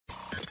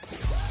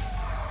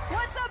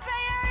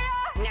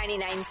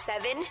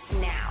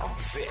99.7 now.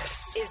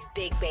 This is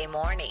Big Bay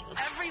Mornings.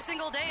 Every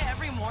single day,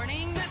 every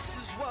morning. This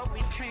is what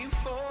we came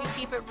for. We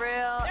keep it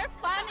real. They're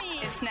funny.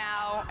 It's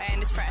now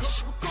and it's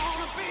fresh.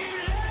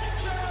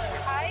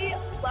 I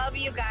love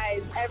you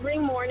guys. Every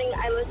morning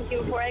I listen to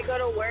you before I go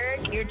to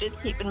work. You're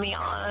just keeping me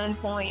on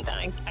point.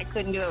 I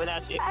couldn't do it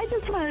without you. I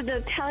just wanted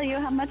to tell you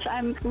how much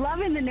I'm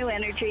loving the new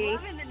energy.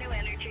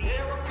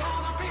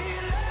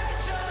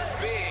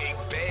 Big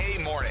Bay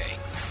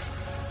Mornings.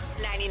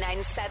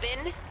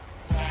 99.7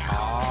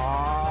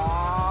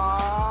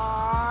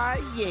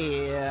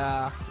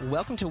 yeah.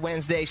 Welcome to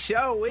Wednesday's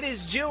show. It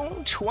is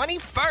June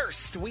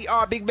 21st. We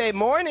are Big Bay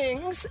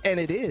Mornings, and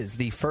it is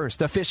the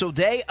first official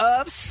day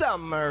of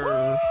summer.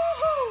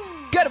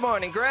 Woo-hoo! Good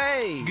morning,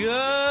 Gray.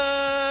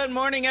 Good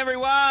morning,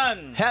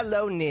 everyone.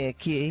 Hello,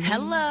 Nikki.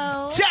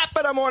 Hello. Top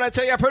of the morning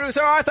to your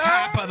producer, Arthur.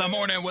 Top of the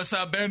morning. What's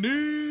up,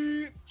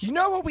 Benny? You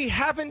know what we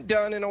haven't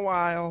done in a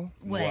while?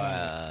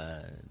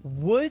 What?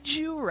 Would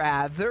You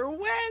Rather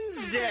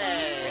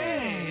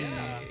Wednesday.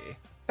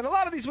 And a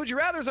lot of these Would You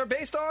Rathers are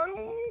based on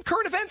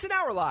current events in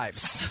our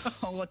lives.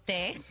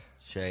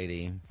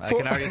 Shady. I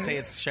can already say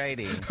it's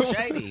shady.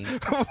 Shady.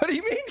 What do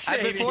you mean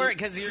shady? Before it,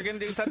 because you're going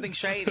to do something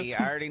shady.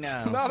 I already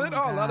know. Not at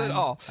all, not at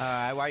all.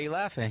 Why are you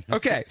laughing?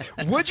 Okay.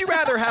 Would you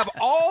rather have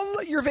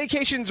all your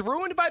vacations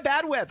ruined by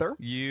bad weather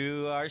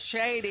You are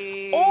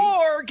shady.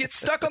 or get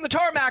stuck on the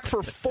tarmac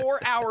for 4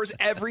 hours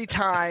every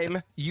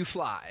time you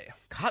fly?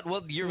 God,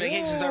 well, your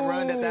vacations are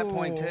ruined at that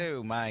point,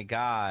 too. My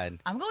God.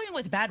 I'm going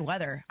with bad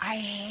weather. I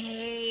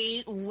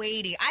hate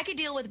waiting. I could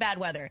deal with bad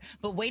weather,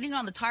 but waiting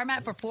on the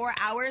tarmac for 4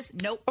 hours,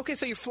 nope. Okay,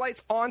 so your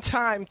flight's on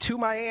time to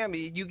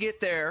Miami. You get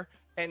there,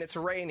 and it's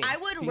raining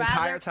the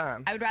entire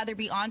time. I would rather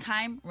be on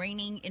time,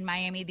 raining in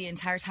Miami the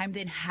entire time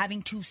than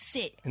having to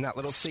sit in that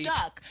little seat.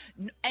 Stuck.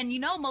 And you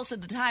know most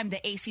of the time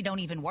the AC don't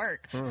even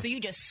work. So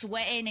you just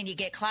sweating and you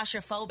get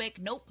claustrophobic.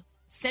 Nope.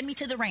 Send me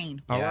to the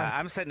rain. Yeah, right.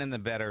 I'm sitting in the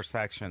better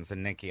sections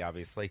than Nikki,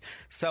 obviously.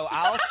 So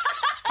I'll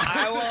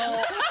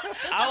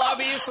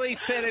obviously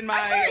sit in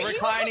my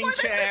reclining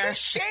chair.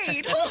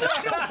 Shade.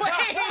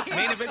 I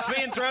mean, if it's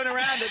being thrown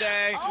around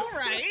today. All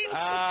right.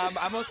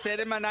 I'm going to sit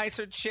in my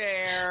nicer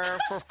chair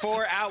for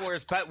 4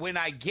 hours. But when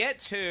I get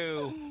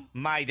to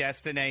my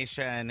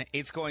destination,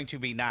 it's going to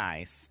be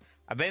nice.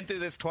 I've been through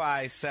this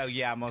twice. So,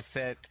 yeah, I'm going to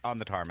sit on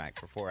the tarmac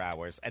for 4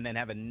 hours and then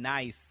have a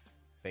nice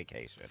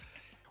vacation.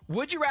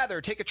 Would you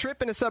rather take a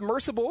trip in a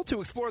submersible to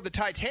explore the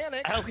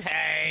Titanic?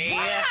 Okay.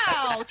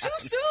 Wow, too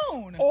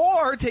soon.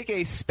 Or take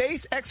a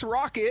SpaceX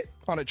rocket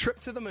on a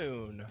trip to the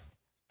moon?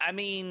 I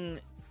mean,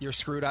 you're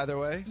screwed either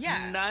way?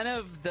 Yeah. None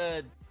of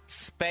the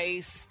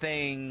space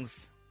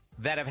things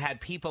that have had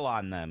people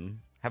on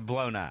them have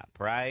blown up,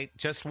 right?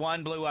 Just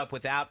one blew up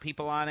without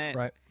people on it.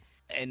 Right.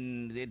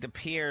 And it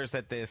appears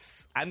that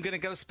I'm going to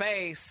go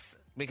space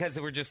because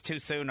we're just too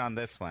soon on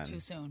this one. Too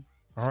soon.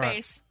 All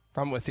Space. Right.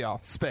 I'm with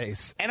y'all.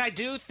 Space. And I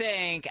do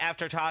think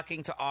after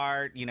talking to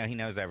Art, he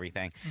knows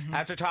everything. Mm-hmm.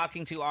 After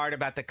talking to Art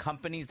about the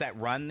companies that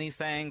run these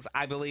things,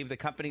 I believe the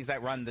companies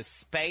that run the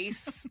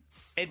space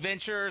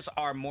adventures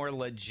are more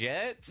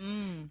legit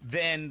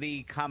than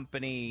the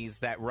companies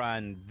that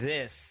run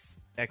this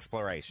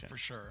exploration. For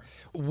sure.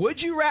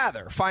 Would you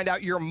rather find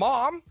out your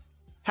mom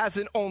has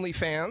an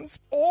OnlyFans,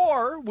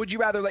 or would you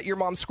rather let your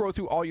mom scroll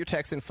through all your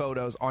texts and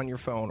photos on your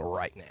phone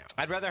right now?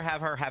 I'd rather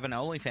have her have an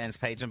OnlyFans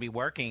page and be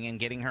working and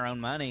getting her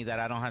own money that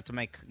I don't have to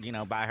make,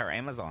 buy her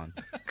Amazon.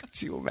 Could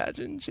you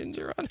imagine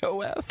Ginger on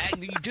OF?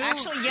 You do.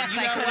 Actually, yes,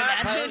 I could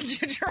imagine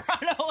Ginger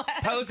on OF.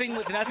 Posing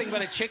with nothing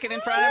but a chicken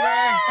in front of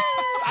her.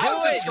 Do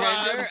it,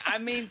 Ginger. I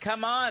mean,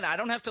 come on. I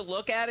don't have to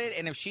look at it,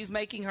 and if she's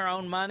making her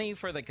own money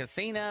for the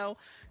casino,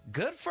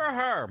 good for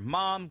her.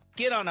 Mom,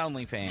 get on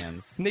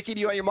OnlyFans. Nikki,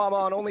 do you want your mama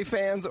on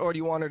OnlyFans, or do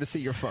you want her to see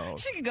your phone?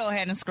 She can go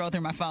ahead and scroll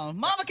through my phone.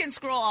 Mama can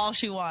scroll all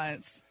she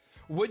wants.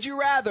 Would you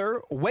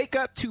rather wake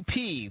up to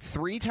pee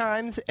 3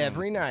 times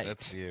every night?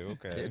 That's you,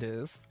 okay. It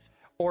is.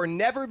 Or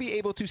never be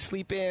able to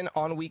sleep in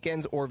on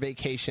weekends or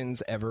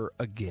vacations ever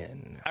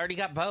again? I already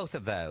got both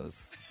of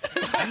those.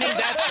 I mean,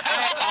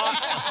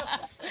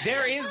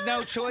 there is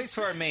no choice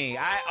for me.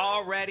 I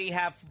already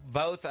have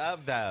both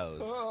of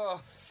those.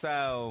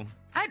 So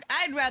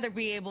I'd rather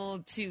be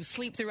able to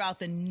sleep throughout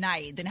the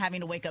night than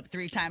having to wake up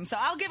 3 times. So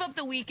I'll give up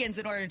the weekends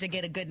in order to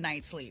get a good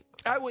night's sleep.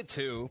 I would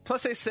too.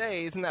 Plus, they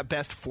say, isn't that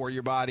best for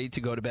your body to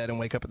go to bed and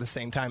wake up at the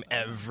same time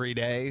every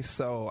day?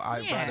 So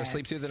I'd rather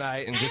sleep through the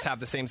night and just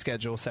have the same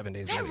schedule 7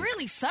 days a week. That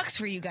really sucks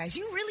for you guys.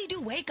 You really do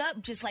wake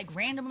up just like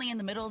randomly in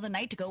the middle of the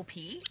night to go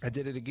pee? I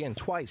did it again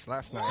twice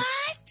last night. What?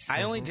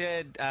 I only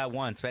did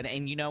once,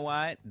 and you know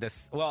what?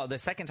 The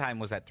second time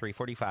was at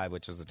 3:45,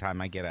 which is the time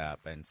I get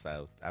up, and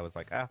so I was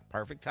like,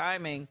 perfect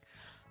timing.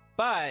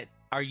 But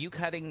are you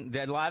cutting?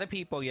 A lot of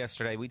people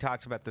yesterday, we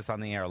talked about this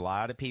on the air, a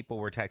lot of people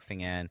were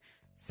texting in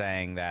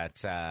saying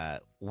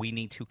that we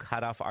need to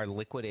cut off our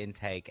liquid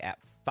intake at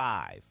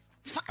 5.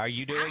 Are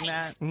you doing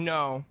that?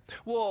 No.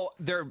 Well,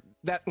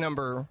 that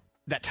number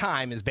that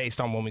time is based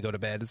on when we go to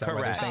bed. Is that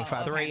what they're saying?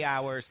 3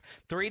 hours,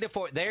 3 to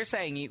 4. They're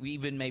saying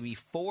even maybe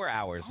 4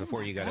 hours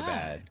before you go to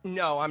bed.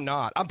 No, I'm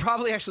not. I'm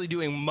probably actually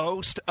doing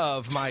most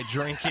of my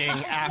drinking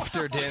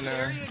after dinner.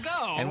 There you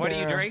go. And what are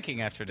you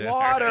drinking after dinner?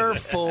 Water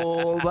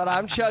full, but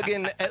I'm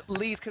chugging at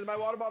least, because my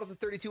water bottle's a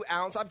 32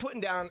 ounce. I'm putting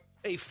down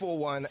a full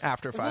one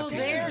after 5 Well, p.m.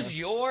 there's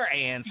your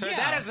answer. Yeah.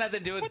 That has nothing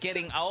to do with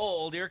getting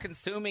old. You're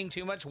consuming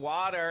too much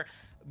water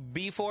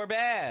before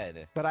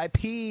bed. But I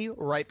pee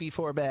right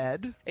before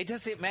bed. It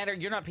doesn't matter.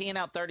 You're not peeing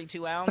out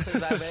 32 ounces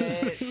of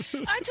it.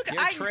 You're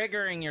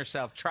triggering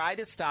yourself. Try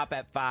to stop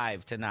at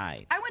 5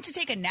 tonight. I went to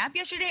take a nap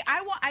yesterday.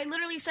 I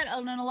literally set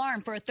an alarm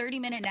for a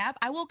 30-minute nap.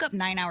 I woke up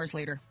 9 hours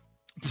later.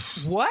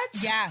 What?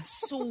 Yeah,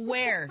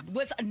 swear.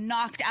 Was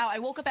knocked out. I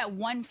woke up at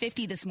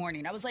 1:50 this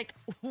morning. I was like,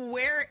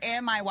 where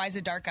am I? Why is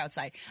it dark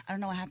outside? I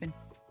don't know what happened.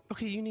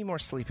 Okay, you need more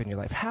sleep in your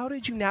life. How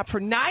did you nap for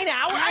 9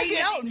 hours? I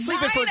know,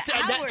 Sleeping for 9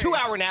 that 2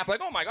 hour nap.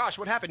 Like, oh my gosh,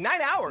 what happened?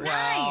 9 hours.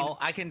 Well,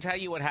 I can tell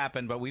you what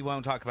happened, but we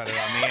won't talk about it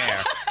on the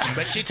air.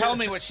 But she told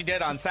me what she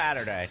did on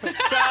Saturday. So,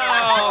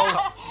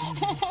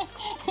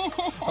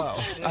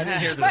 I didn't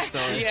hear this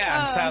story.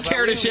 Yeah.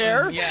 Care to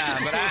share? Yeah,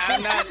 but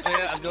I'm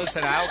not.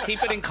 Listen, I'll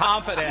keep it in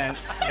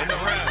confidence in the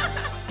room.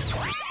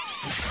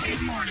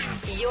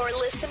 You're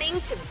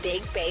listening to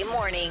Big Bay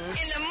Mornings.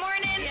 In the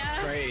morning.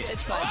 Yeah. Great.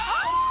 It's fun.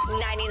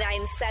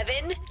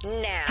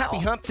 99.7 now. Happy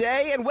Hump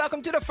Day, and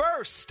welcome to the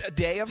first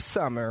day of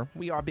summer.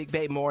 We are Big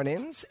Bay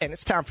Mornings, and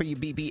it's time for you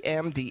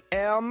BBM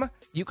DM.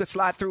 You can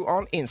slide through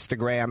on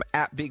Instagram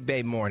at Big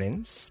Bay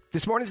Mornings.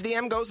 This morning's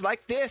DM goes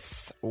like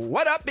this.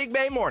 What up, Big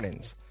Bay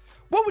Mornings?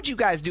 What would you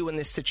guys do in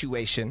this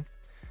situation?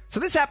 So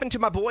this happened to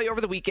my boy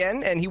over the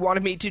weekend, and he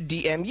wanted me to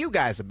DM you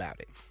guys about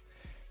it.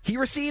 He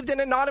received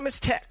an anonymous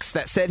text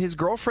that said his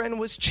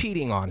girlfriend was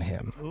cheating on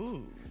him.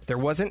 Ooh. There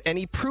wasn't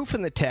any proof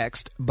in the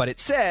text, but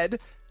it said,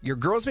 your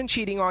girl's been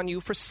cheating on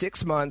you for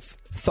 6 months,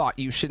 thought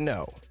you should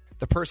know.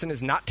 The person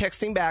is not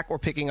texting back or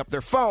picking up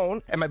their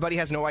phone, and my buddy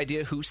has no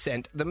idea who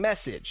sent the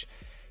message.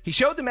 He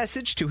showed the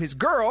message to his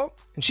girl,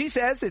 and she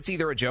says it's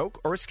either a joke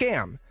or a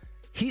scam.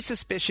 He's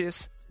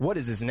suspicious. What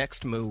is his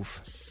next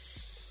move?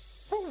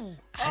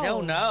 I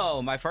don't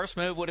know. My first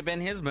move would have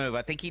been his move.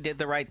 I think he did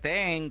the right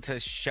thing to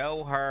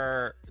show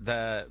her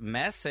the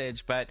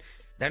message, but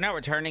they're not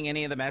returning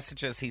any of the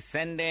messages he's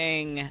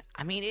sending.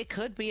 I mean, it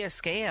could be a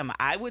scam.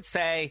 I would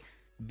say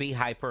be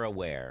hyper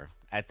aware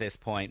at this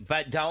point,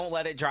 but don't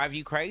let it drive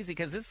you crazy,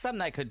 because this is something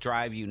that could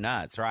drive you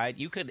nuts, right?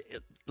 You could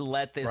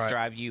let this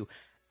drive you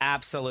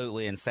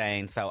absolutely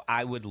insane. So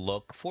I would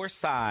look for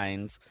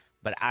signs,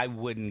 but I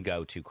wouldn't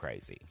go too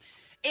crazy.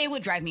 It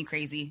would drive me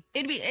crazy.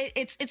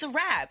 It's a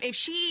wrap. If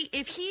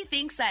he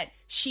thinks that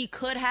she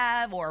could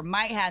have or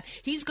might have,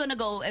 he's gonna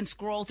go and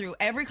scroll through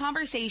every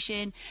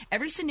conversation,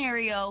 every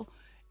scenario,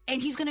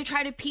 and he's gonna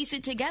try to piece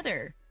it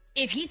together.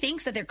 If he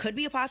thinks that there could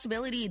be a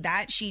possibility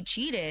that she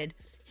cheated,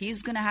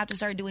 he's gonna have to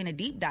start doing a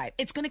deep dive.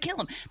 It's gonna kill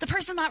him. The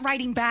person not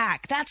writing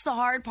back. That's the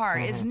hard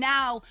part. Is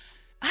now,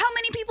 how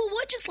many people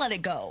would just let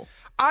it go?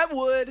 I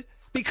would,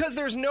 because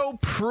there's no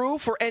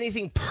proof or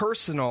anything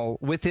personal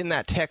within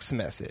that text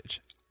message.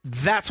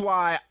 That's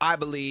why I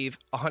believe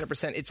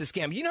 100% it's a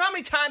scam. You know how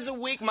many times a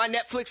week my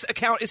Netflix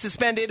account is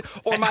suspended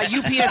or my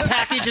UPS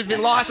package has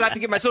been lost and I have to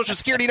get my social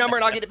security number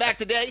and I'll get it back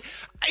today?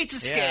 It's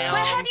a scam.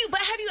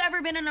 But have you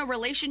ever been in a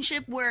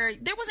relationship where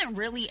there wasn't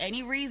really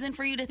any reason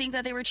for you to think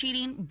that they were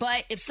cheating,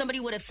 but if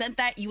somebody would have sent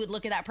that, you would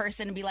look at that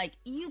person and be like,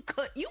 you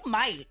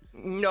might.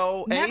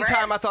 No, Never?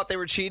 anytime I thought they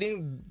were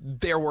cheating,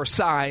 there were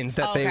signs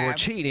that they Okay. were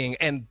cheating,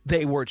 and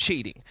they were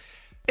cheating.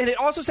 And it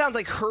also sounds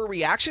like her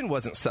reaction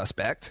wasn't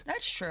suspect.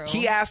 That's true.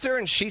 He asked her,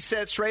 and she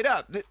said straight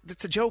up,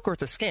 it's a joke or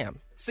it's a scam.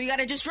 So you got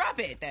to just drop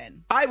it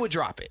then. I would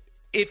drop it.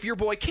 If your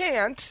boy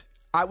can't,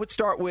 I would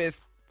start with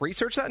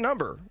research that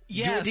number.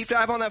 Yes. Do a deep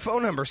dive on that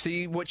phone number.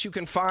 See what you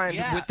can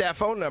find with that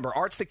phone number.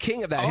 Art's the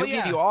king of that. Oh, He'll yeah.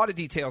 give you all the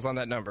details on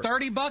that number.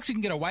 $30, you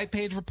can get a white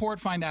page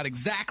report, find out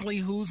exactly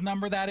whose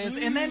number that is,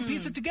 and then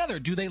piece it together.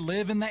 Do they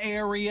live in the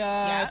area?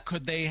 Yeah.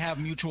 Could they have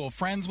mutual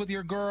friends with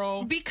your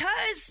girl?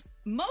 Because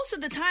most of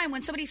the time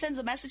when somebody sends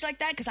a message like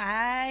that, because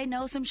I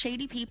know some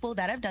shady people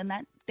that have done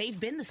that, they've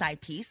been the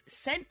side piece,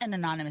 sent an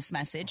anonymous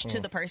message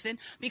to the person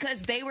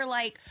because they were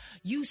like,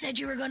 you said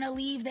you were going to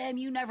leave them,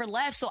 you never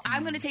left, so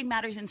I'm going to take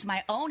matters into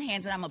my own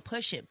hands and I'm going to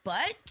push it.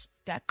 But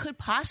that could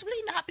possibly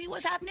not be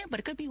what's happening, but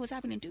it could be what's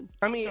happening too.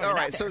 I mean, Throwing all it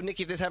right, out so there.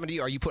 Nikki, if this happened to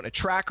you, are you putting a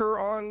tracker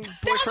on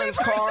boyfriend's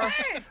car?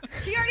 1,000%.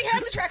 He already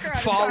has a tracker on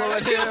his Following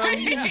car.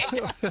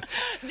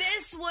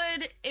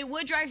 It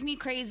would drive me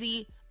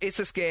crazy. It's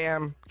a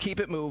scam. Keep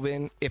it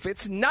moving. If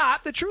it's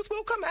not, the truth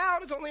will come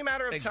out. It's only a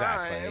matter of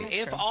Exactly. time.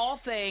 If all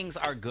things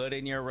are good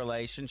in your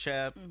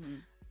relationship,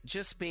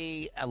 just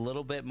be a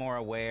little bit more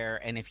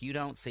aware. And if you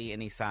don't see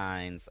any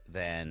signs,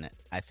 then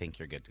I think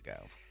you're good to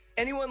go.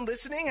 Anyone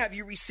listening, have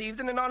you received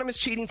an anonymous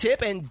cheating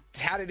tip, and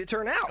how did it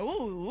turn out?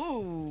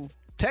 Ooh.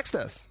 Text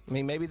us. I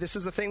mean, maybe this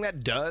is a thing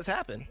that does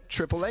happen.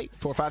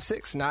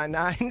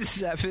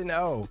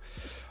 888-456-9970.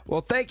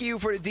 Well, thank you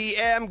for the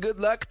DM. Good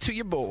luck to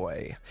your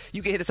boy.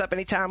 You can hit us up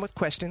anytime with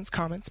questions,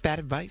 comments, bad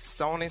advice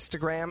on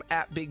Instagram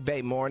at Big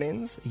Bay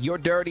Mornings. Your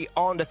Dirty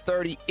on the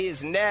 30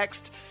 is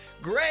next.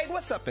 Greg,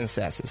 what's up in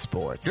Sassy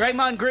Sports?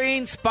 Draymond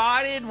Green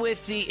spotted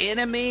with the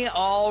enemy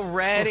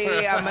already.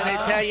 I'm going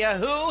to tell you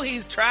who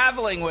he's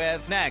traveling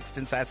with next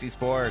in Sassy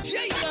Sports.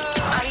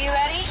 Are you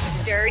ready?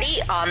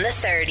 Dirty on the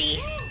 30.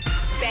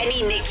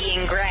 Benny, Nikki,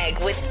 and Greg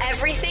with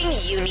everything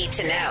you need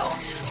to know.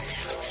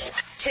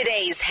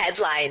 Today's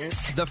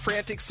headlines. The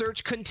frantic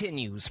search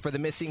continues for the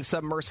missing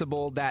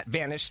submersible that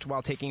vanished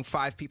while taking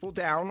 5 people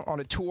down on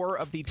a tour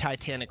of the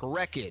Titanic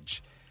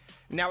wreckage.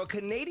 Now, a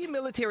Canadian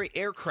military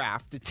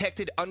aircraft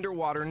detected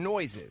underwater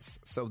noises,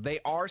 so they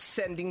are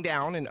sending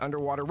down an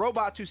underwater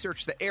robot to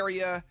search the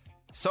area.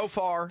 So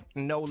far,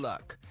 no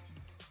luck.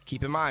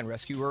 Keep in mind,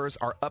 rescuers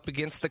are up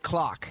against the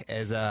clock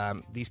as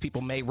these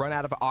people may run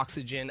out of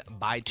oxygen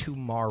by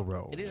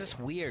tomorrow. It is just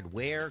weird.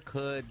 Where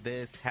could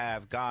this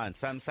have gone?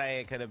 Some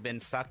say it could have been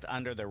sucked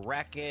under the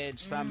wreckage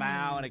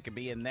somehow, and it could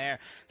be in there.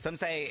 Some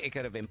say it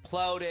could have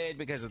imploded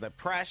because of the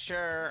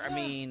pressure. I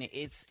mean,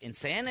 it's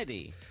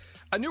insanity.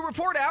 A new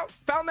report out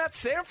found that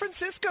San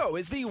Francisco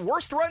is the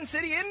worst-run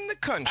city in the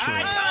country.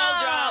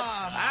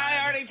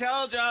 I already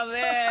told y'all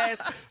this.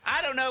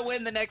 I don't know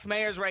when the next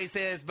mayor's race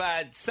is,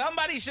 but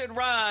somebody should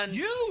run.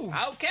 You!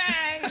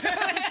 Okay.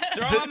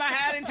 Throw my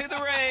hat into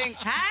the ring.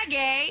 Hi,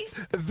 gay.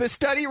 The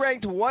study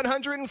ranked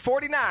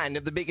 149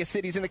 of the biggest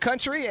cities in the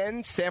country,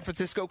 and San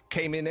Francisco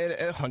came in at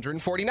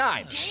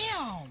 149.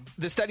 Damn.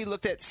 The study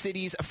looked at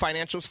cities'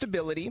 financial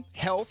stability,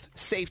 health,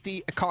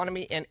 safety,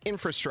 economy, and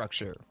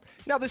infrastructure.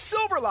 Now, the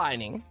silver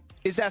lining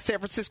is that San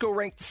Francisco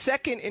ranked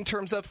second in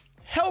terms of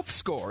health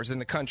scores in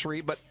the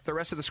country, but the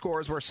rest of the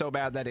scores were so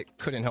bad that it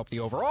couldn't help the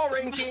overall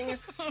ranking.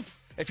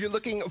 If you're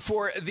looking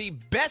for the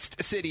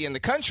best city in the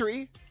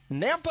country,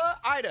 Nampa,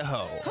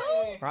 Idaho.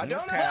 I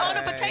don't know. All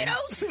the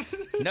potatoes?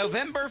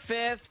 November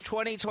 5th,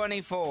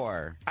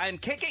 2024. I'm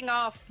kicking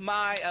off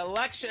my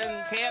election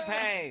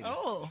campaign.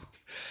 Oh.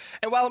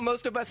 And while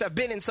most of us have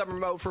been in summer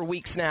mode for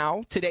weeks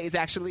now, today is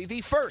actually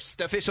the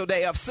first official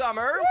day of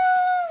summer.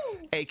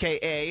 Woo!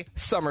 AKA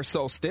summer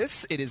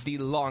solstice. It is the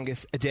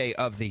longest day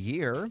of the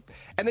year.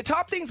 And the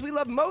top things we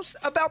love most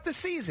about the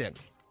season: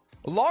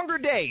 longer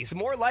days,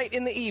 more light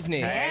in the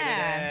evening.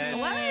 Yeah.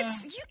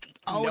 What? You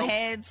old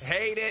heads.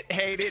 Hate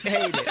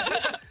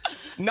it.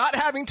 Not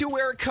having to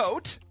wear a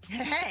coat.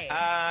 Hey.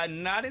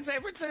 Not in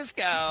San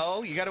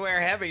Francisco. You got to wear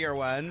a heavier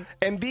one.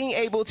 And being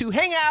able to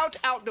hang out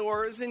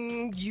outdoors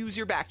and use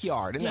your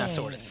backyard and that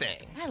sort of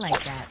thing. I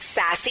like that.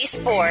 Sassy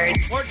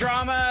Sports. More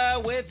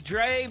drama with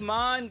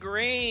Draymond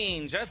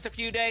Green. Just a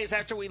few days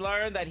after we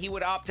learned that he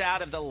would opt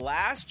out of the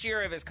last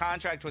year of his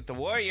contract with the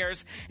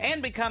Warriors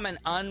and become an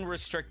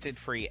unrestricted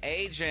free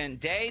agent,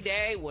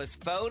 Day was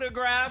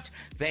photographed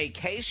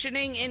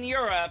vacationing in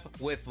Europe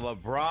with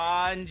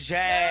LeBron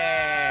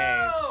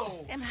James.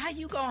 No! And how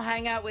you gonna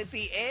hang out with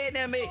the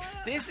enemy?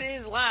 This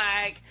is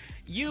like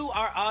you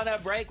are on a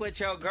break with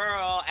your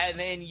girl and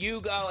then you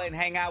go and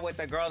hang out with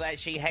the girl that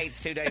she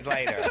hates 2 days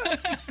later.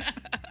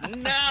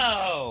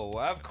 No!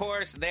 Of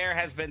course, there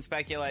has been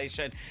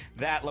speculation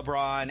that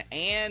LeBron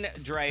and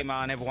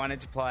Draymond have wanted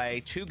to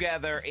play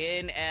together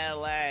in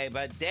L.A.,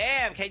 but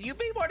damn, can you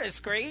be more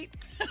discreet?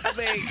 I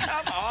mean,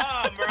 come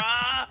on,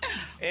 brah.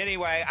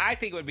 Anyway, I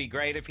think it would be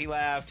great if he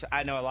left.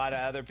 I know a lot of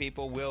other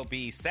people will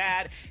be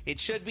sad. It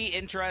should be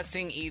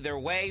interesting either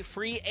way.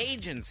 Free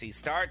agency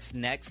starts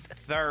next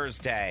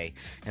Thursday.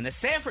 And the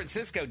San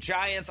Francisco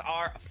Giants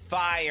are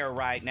fire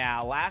right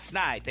now. Last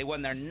night, they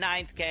won their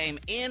 9th game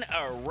in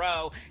a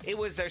row. It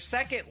was their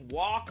second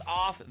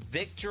walk-off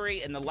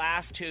victory in the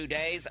last 2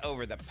 days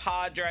over the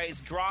Padres.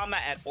 Drama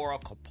at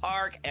Oracle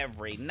Park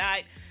every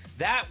night.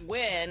 That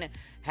win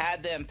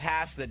had them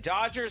pass the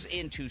Dodgers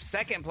into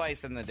second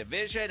place in the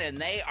division, and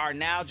they are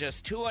now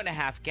just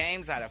 2.5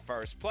 games out of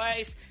first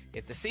place.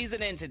 If the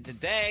season ended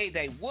today,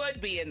 they would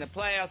be in the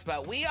playoffs,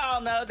 but we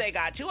all know they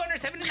got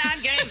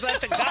 279 games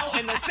left to go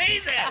in the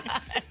season.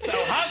 So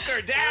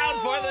hunker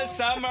down for the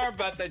summer,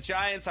 but the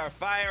Giants are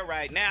fire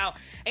right now.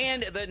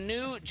 And the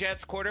new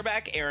Jets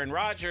quarterback, Aaron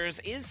Rodgers,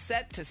 is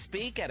set to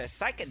speak at a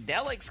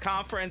psychedelics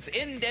conference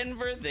in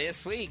Denver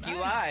this week. Nice.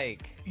 You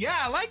like? Yeah,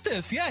 I like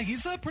this. Yeah,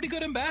 he's a pretty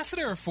good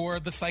ambassador for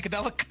the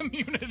psychedelic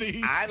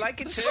community. I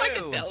like it too.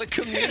 Psychedelic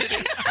community.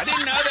 I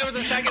didn't know there was a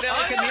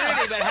psychedelic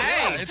community, but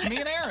hey. Yeah, it's me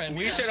and Aaron.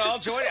 We should all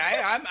join it.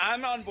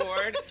 I'm on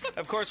board.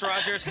 Of course,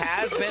 Rodgers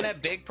has been a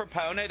big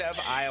proponent of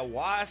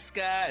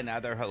ayahuasca and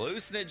other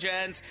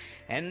hallucinogens.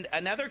 And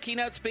another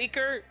keynote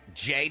speaker,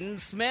 Jaden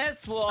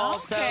Smith, will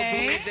also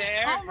be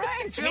there. All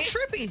right. It's real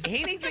trippy.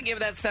 He needs to give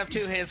that stuff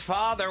to his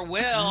father,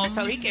 Will,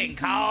 so he can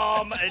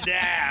calm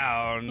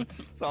down.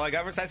 That's all I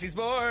got for Sassy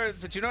Sports.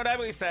 But you know what I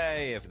always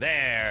say? If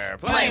they're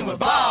playing with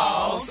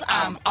balls,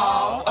 I'm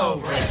all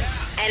over it.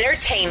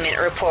 Entertainment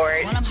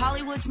Report. One of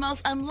Hollywood's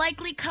most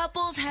unlikely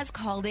couples has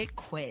called it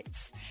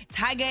quits.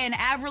 Tyga and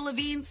Avril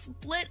Lavigne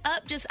split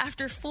up just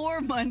after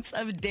 4 months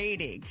of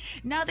dating.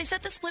 Now, they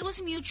said the split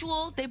was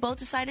mutual. They both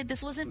decided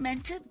this wasn't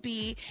meant to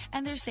be,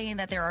 and they're saying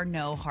that there are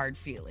no hard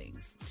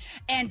feelings.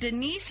 And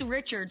Denise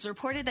Richards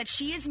reported that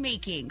she is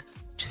making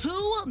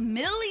 $2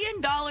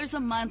 million a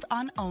month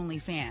on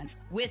OnlyFans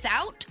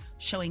without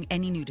showing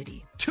any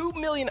nudity. $2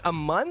 million a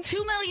month?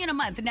 $2 million a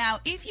month. Now,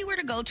 if you were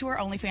to go to our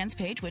OnlyFans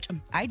page, which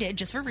I did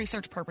just for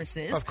research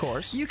purposes, of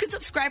course, you can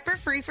subscribe for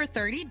free for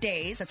 30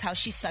 days. That's how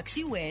she sucks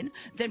you in.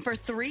 Then for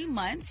 3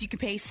 months, you can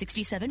pay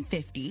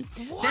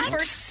 $67.50. What? Then for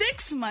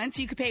 6 months,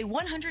 you can pay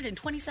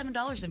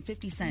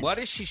 $127.50. What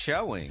is she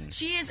showing?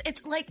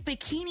 It's like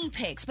bikini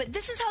pics, but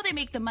this is how they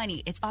make the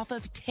money. It's off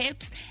of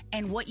tips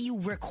and what you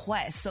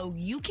request. So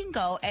you can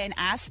go and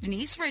ask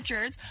Denise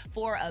Richards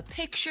for a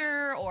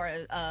picture or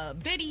a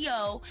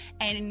video,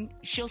 and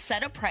she'll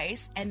set a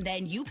price, and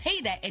then you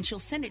pay that, and she'll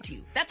send it to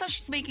you. That's how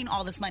she's making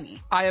all this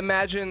money. I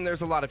imagine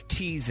there's a lot of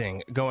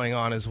teasing going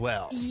on as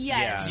well.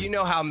 Yes. You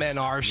know how men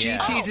are. She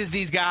teases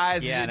these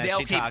guys. They'll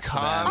she keep talks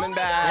coming about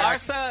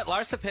back.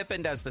 Larsa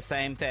Pippen does the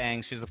same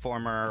thing. She's a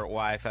former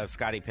wife of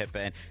Scottie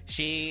Pippen.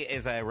 She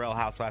is a Real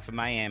Housewife of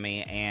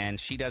Miami, and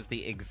she does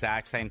the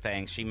exact same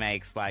thing. She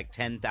makes like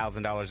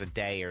 $10,000 a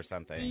day or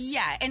something.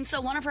 Yeah, and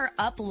so one of her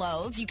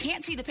uploads, you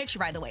can't see the picture,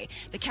 by the way.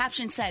 The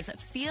caption says,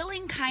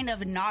 "Feeling kind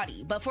of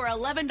naughty," but for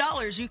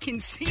 $11 you can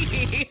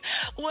see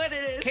what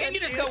it is. Can't you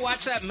just go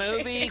watch that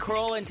movie,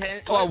 Cruel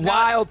Intent?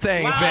 Wild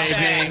Things, baby.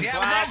 Things. Yeah,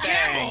 Wild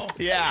Things.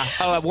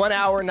 Yeah. 1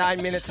 hour,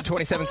 9 minutes, and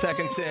 27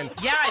 seconds in.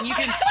 Yeah, and you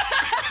can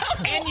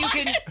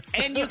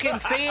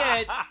see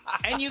it,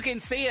 and you can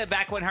see it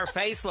back when her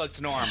face looked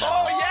normal.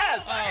 Oh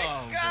yes.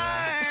 Oh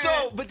God.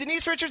 So, but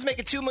Denise Richards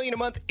making $2 million a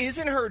month.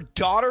 Isn't her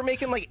daughter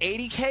making like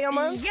 $80K a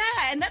month? Yeah,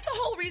 and that's a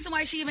whole reason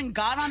why she even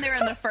got on there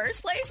in the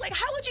first place. Like,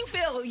 how would you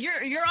feel?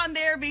 You're on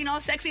there being all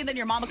sexy, and then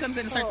your mama comes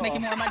in and starts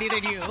making more money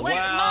than you. Like,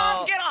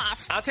 Mom, get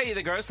off. I'll tell you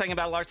the gross thing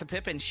about Larsa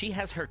Pippen. She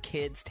has her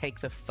kids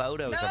take the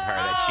photos of her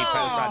that she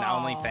posts on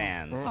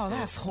OnlyFans. Oh,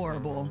 that's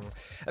horrible.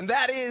 And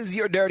that is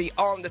your Dirty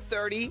on the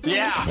 30.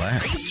 Yeah.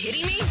 Are you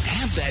kidding me?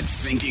 Have that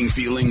sinking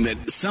feeling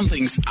that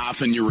something's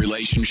off in your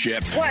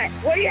relationship. What?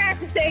 What do you have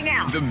to say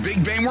now? The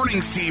Big Bay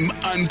Mornings team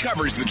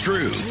uncovers the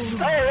truth.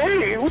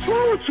 Hey, what's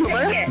wrong with you,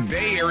 man?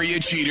 Bay Area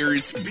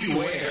cheaters,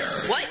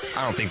 beware. What?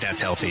 I don't think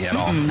that's healthy at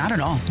all. Not at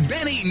all.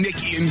 Benny,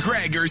 Nikki, and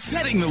Greg are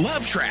setting the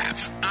love trap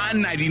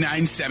on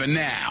 99.7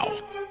 Now.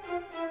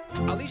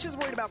 Alicia's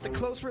worried about the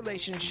close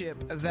relationship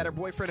that her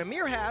boyfriend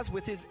Amir has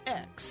with his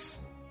ex.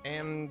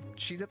 And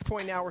she's at the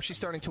point now where she's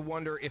starting to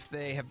wonder if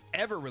they have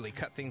ever really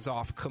cut things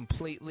off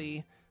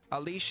completely.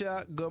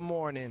 Alicia, good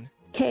morning.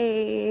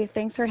 Hey,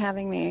 thanks for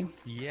having me.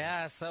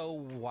 Yeah,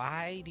 so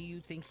why do you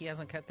think he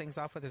hasn't cut things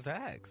off with his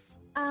ex?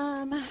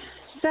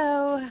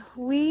 So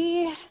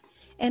we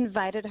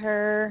invited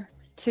her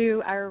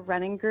to our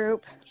running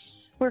group.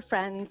 We're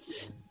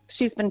friends.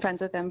 She's been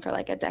friends with him for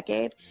like a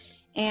decade.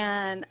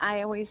 And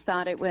I always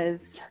thought it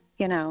was,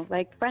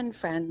 like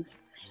friends.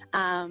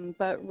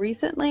 But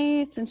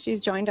recently, since she's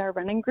joined our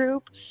running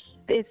group,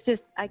 it's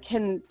just, I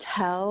can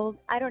tell,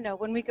 I don't know,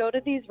 when we go to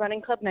these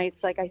running club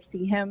nights, like I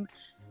see him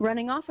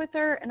running off with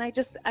her, and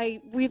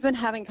we've been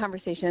having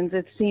conversations.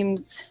 It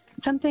seems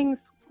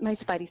my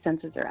spidey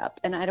senses are up,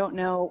 and I don't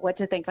know what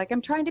to think. Like,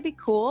 I'm trying to be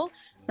cool.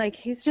 Like,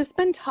 he's just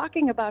been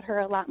talking about her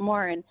a lot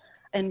more,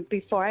 and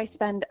before I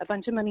spend a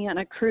bunch of money on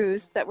a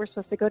cruise that we're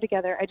supposed to go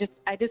together,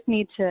 I just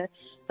need to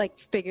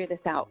figure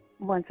this out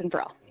once and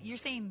for all. You're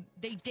saying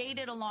they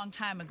dated a long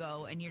time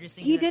ago, and you're just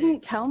saying he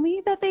didn't tell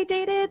me that they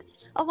dated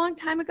a long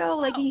time ago.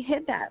 Like, he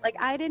hid that. Like,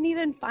 I didn't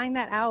even find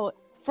that out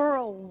for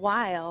a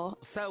while.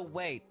 So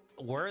wait,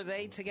 were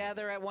they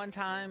together at one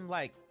time?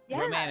 Like,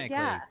 Yeah, romantically,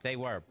 yeah. they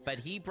were. But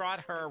he brought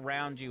her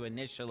around you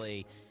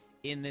initially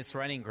in this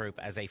running group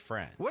as a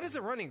friend. What is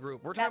a running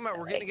group? We're talking about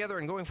we're getting together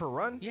and going for a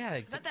run? Yeah.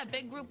 Is that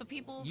big group of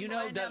people? You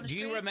know, do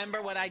you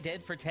remember what I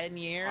did for 10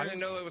 years? I didn't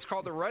know it was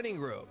called the running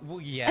group.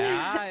 Well,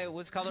 yeah, it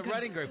was called a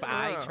running group.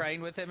 I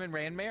trained with him and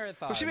ran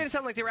marathons. Well, she made it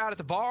sound like they were out at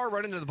the bar,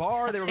 running to the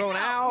bar. They were going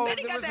out.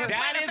 Benny got that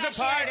That is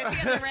a part. He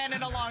hasn't ran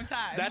in a long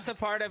time. That's a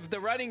part of the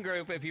running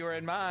group if you were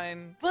in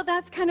mine. Well,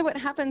 that's kind of what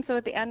happened. So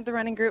at the end, the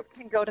running group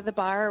can go to the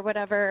bar or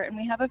whatever, and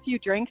we have a few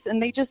drinks,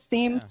 and they just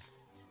seem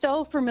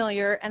so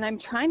familiar. And I'm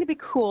trying to be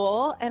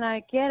cool, and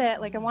I get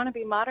it. Like, I want to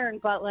be modern,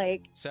 but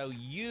So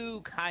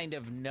you kind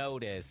of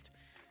noticed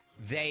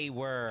they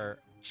were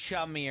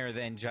chummier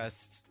than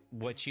just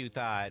what you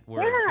thought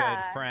were good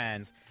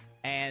friends,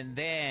 and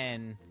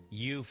then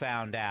you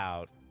found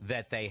out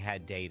that they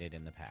had dated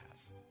in the past.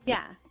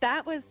 Yeah,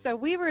 that was, so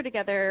we were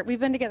together. We've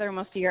been together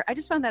almost a year. I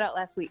just found that out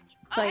last week.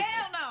 Oh,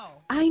 hell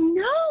no. I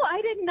know. I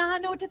did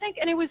not know what to think.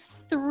 And it was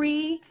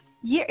 3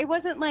 years. It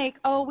wasn't like,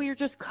 oh, we were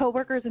just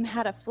coworkers and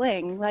had a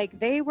fling. Like,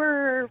 they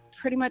were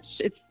pretty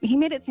much, he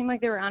made it seem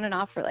like they were on and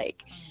off for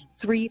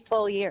 3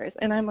 full years.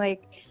 And I'm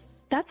like,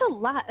 that's a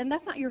lot. And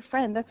that's not your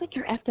friend. That's like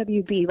your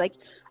FWB. Like,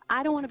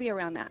 I don't want to be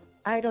around that.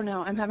 I don't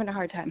know. I'm having a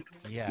hard time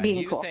Yeah, being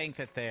you cool. think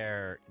that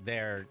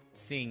they're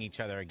seeing each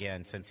other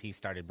again since he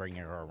started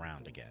bringing her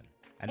around again,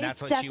 and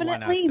that's It's what you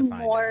want us definitely to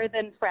find more out.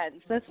 than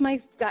friends. That's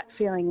my gut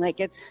feeling. Like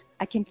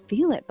I can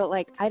feel it, but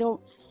like I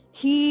don't.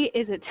 He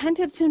is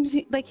attentive to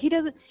me. Like he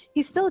doesn't.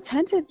 He's still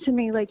attentive to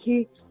me. Like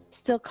he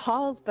still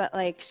calls, but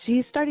like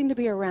she's starting to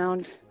be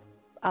around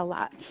a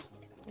lot.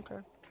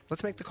 Okay.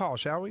 Let's make the call,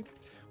 shall we?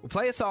 We'll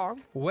play a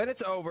song. When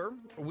it's over,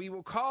 we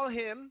will call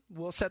him.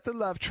 We'll set the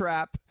love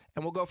trap,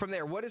 and we'll go from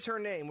there. What is her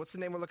name? What's the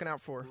name we're looking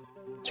out for?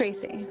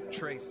 Tracy.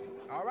 Tracy.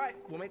 All right.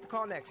 We'll make the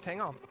call next.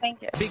 Hang on.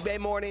 Thank you. Big Bay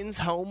Mornings,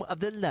 home of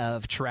the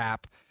love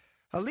trap.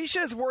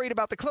 Alicia is worried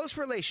about the close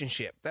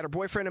relationship that her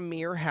boyfriend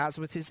Amir has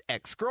with his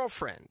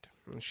ex-girlfriend.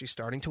 And she's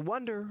starting to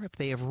wonder if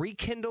they have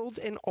rekindled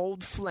an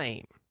old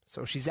flame.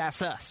 So she's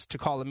asked us to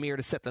call Amir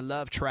to set the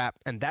love trap,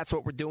 and that's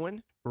what we're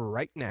doing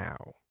right now.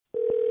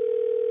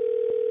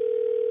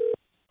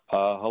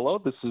 Hello,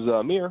 this is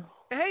Amir.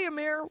 Hey,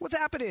 Amir, what's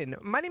happening?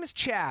 My name is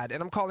Chad,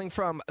 and I'm calling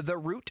from the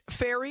Root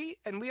Fairy,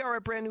 and we are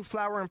a brand new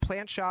flower and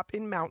plant shop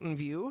in Mountain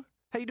View.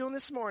 How you doing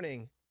this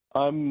morning?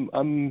 I'm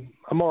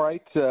all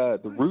right. The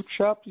root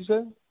shop, you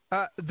said?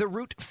 The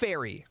Root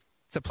Fairy.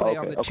 It's a play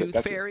on the Tooth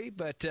gotcha. Fairy,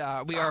 but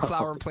we are a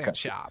flower and plant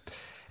shop.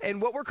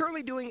 And what we're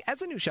currently doing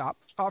as a new shop,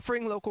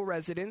 offering local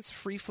residents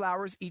free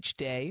flowers each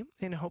day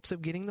in hopes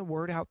of getting the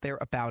word out there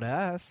about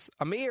us.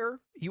 Amir,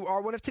 you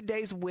are one of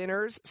today's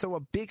winners, so a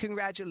big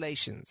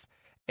congratulations.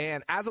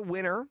 And as a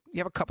winner, you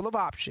have a couple of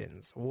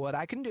options. What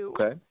I can do,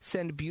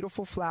 send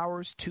beautiful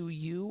flowers to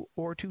you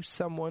or to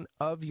someone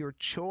of your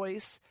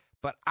choice.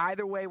 But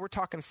either way, we're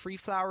talking free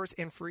flowers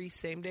and free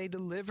same-day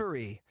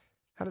delivery.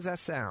 How does that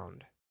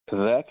sound?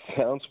 That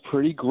sounds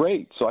pretty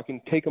great. So I can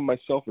take them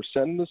myself or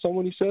send them to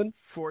someone, you said?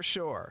 For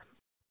sure.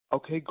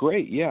 Okay,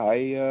 great. Yeah,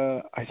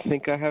 I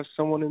think I have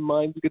someone in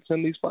mind we could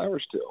send these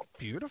flowers to.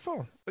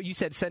 Beautiful. You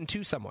said send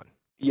to someone.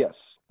 Yes.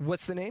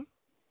 What's the name?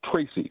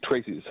 Tracy.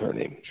 Tracy is her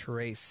name.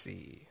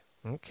 Tracy.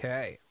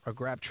 Okay. I'll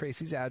grab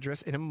Tracy's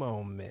address in a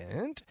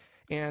moment.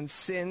 And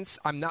since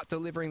I'm not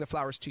delivering the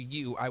flowers to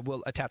you, I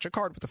will attach a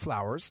card with the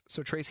flowers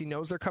so Tracy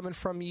knows they're coming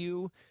from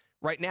you.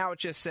 Right now it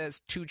just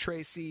says to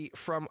Tracy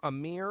from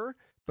Amir,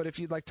 but if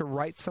you'd like to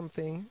write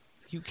something,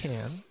 you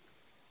can.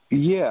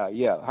 Yeah.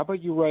 How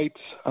about you write,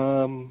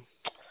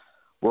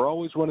 we're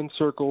always running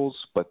circles,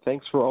 but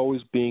thanks for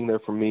always being there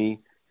for me.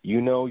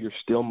 You know you're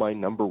still my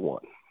number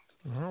one.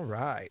 All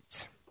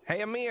right.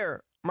 Hey,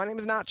 Amir, my name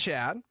is not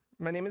Chad.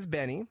 My name is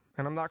Benny,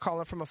 and I'm not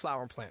calling from a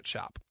flower and plant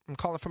shop. I'm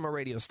calling from a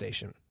radio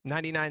station.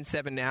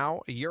 99.7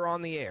 now, you're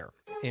on the air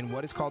in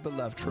what is called the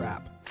Love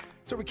Trap.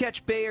 So we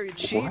catch Bay Area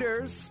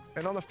cheaters,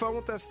 and on the phone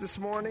with us this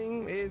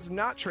morning is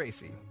not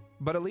Tracy,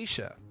 but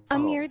Alicia.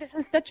 Amir, this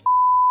is such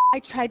I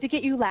tried to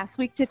get you last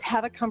week to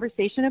have a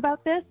conversation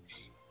about this,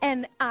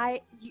 and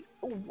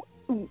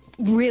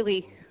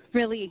really,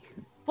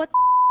 what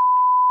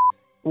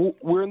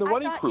we're in the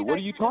running crew. What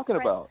are you talking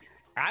about?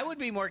 I would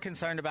be more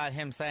concerned about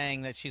him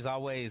saying that she's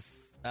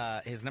always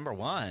his number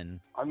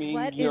one. I mean,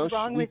 what is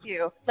wrong with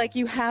you? Like,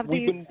 you have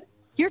these...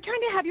 You're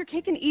trying to have your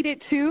cake and eat it,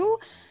 too?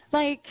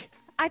 Like,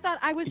 I thought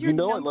I was your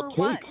number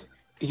one.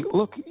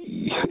 Look,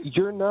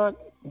 you're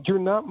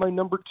not my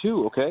number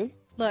two, okay?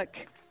 Look,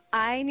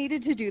 I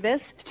needed to do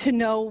this to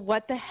know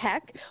what the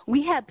heck.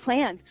 We had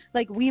plans.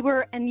 Like, we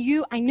were... And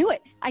you... I knew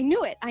it. I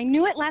knew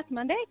it last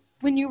Monday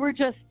when you were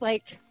just,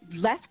 like,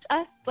 left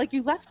us. Like,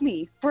 you left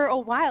me for a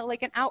while,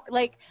 like an hour.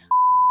 Like...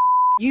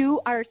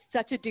 You are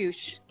such a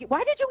douche.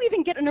 Why did you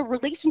even get in a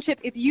relationship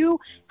if you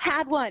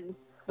had one?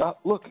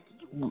 Look,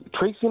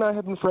 Tracy and I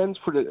have been friends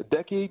for a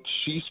decade.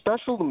 She's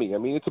special to me. I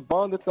mean, it's a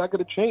bond that's not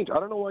going to change. I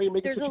don't know why you're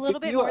making There's such a little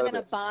big bit deal more out than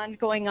of a bond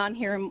going on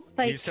here.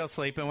 Like, You still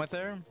sleeping with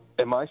her?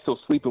 Am I still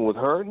sleeping with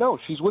her? No,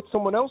 she's with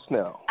someone else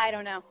now. I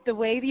don't know. The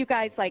way that you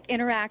guys like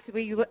interact, the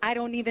way you, I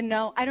don't even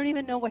know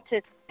what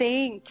to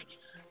think.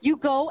 You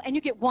go and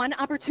you get one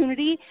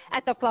opportunity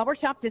at the flower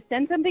shop to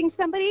send something to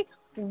somebody.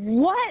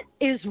 What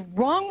is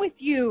wrong with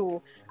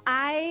you?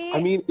 I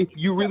mean, if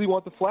you really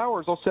want the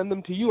flowers, I'll send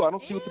them to you. I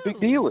don't see what the big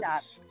deal is.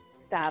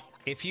 Stop.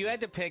 If you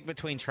had to pick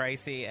between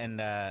Tracy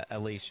and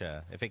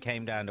Alicia, if it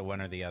came down to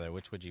one or the other,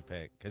 which would you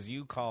pick? Because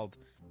you called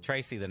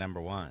Tracy the number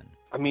one.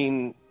 I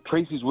mean,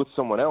 Tracy's with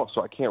someone else,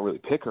 so I can't really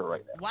pick her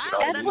right now. Wow.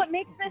 That's what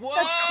makes this such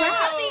crap. Is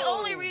that the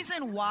only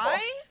reason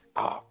why?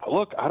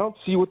 Look, I don't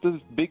see what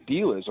the big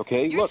deal is,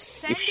 okay? You're Look,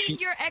 sending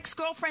your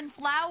ex-girlfriend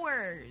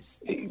flowers.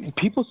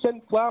 People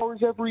send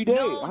flowers every day.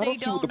 No, they see what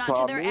don't. the Not to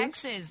problem their is.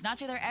 exes. Not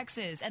to their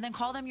exes. And then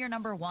call them your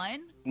number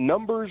one?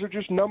 Numbers are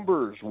just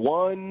numbers.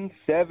 1,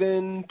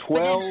 7,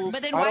 12.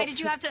 But then why did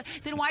you have to?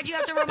 Then why'd you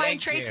have to remind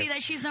Thank Tracy you.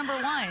 that she's number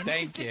one?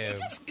 Thank you.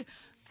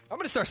 I'm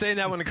going to start saying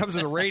that when it comes to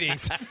the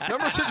ratings.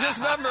 Numbers are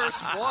just numbers.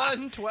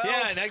 1, 12.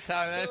 Yeah, next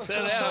time.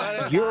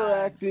 That's You're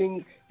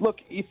acting. Look,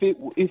 if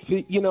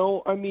it, you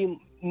know, I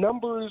mean,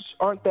 numbers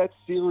aren't that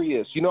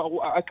serious. You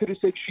know, I could have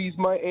said she's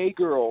my A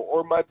girl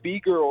or my B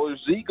girl or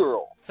Z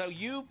girl. So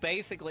you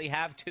basically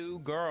have two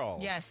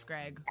girls. Yes,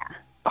 Greg.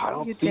 I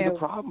don't see the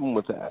problem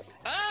with that.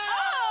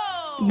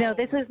 Oh! No,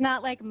 this is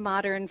not like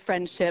modern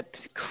friendship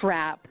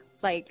crap.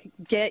 Like,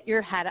 get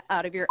your head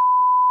out of your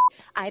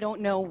I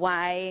don't know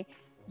why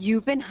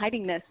you've been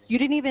hiding this. You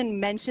didn't even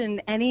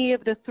mention any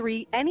of the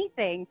three,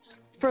 anything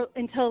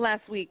until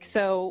last week.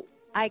 So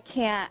I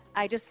can't,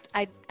 I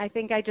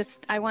think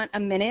I want a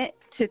minute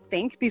to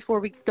think before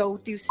we go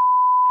do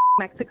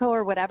Mexico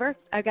or whatever.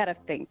 I gotta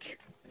think.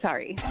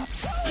 Sorry.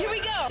 Here we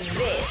go.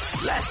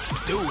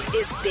 Let's do it.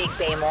 Is Big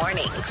Bay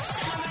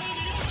Mornings.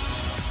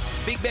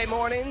 Big Bay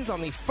Mornings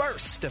on the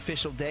first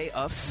official day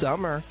of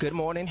summer. Good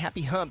morning.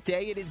 Happy hump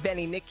day. It is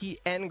Benny, Nikki,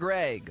 and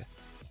Greg.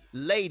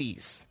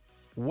 Ladies,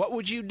 what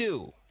would you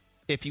do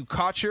if you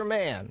caught your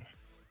man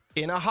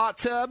in a hot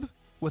tub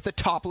with a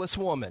topless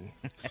woman?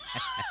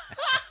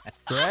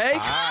 Greg? All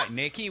right,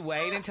 Nikki,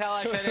 wait until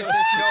I finish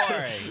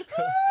this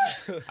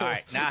story. All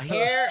right, now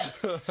here...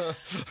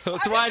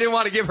 That's why I didn't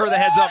want to give her the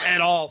heads up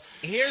at all.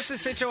 Here's the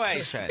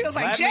situation. Feels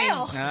like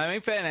jail. Let me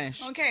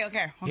finish. Okay.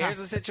 Here's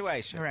the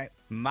situation. All right.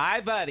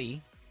 My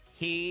buddy,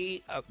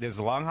 there's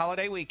a long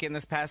holiday weekend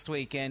this past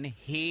weekend.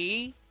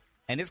 He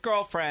and his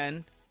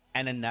girlfriend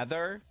and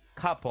another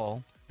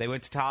couple, they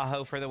went to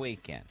Tahoe for the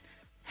weekend.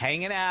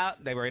 Hanging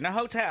out. They were in a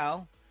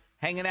hotel.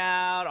 Hanging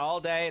out all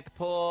day at the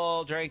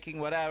pool, drinking,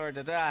 whatever,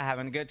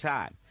 having a good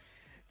time.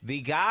 The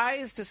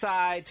guys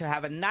decide to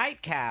have a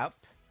nightcap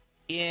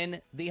in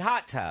the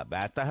hot tub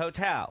at the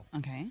hotel.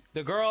 Okay.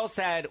 The girls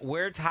said,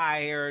 we're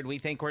tired. We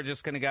think we're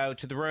just going to go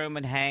to the room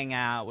and hang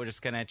out. We're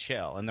just going to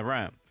chill in the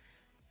room.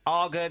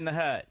 All good in the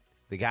hood.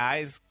 The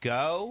guys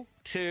go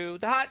to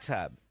the hot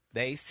tub.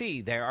 They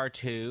see there are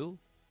two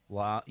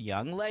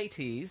young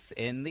ladies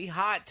in the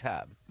hot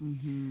tub.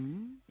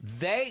 Mm-hmm.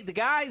 The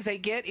guys, they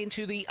get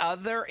into the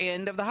other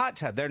end of the hot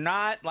tub. They're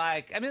not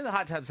the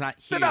hot tub's not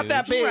huge. They're not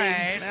that big.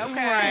 Right.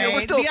 Okay. Right.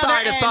 We're still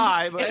thigh to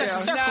thigh. It's a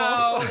circle.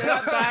 No,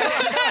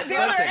 The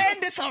other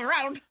end is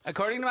around.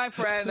 According to my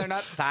friend, they're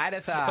not thigh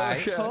to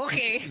thigh.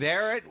 Okay.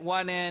 They're at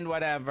one end,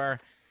 whatever.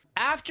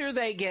 After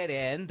they get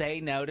in, they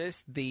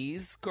notice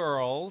these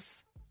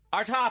girls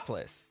are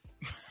topless.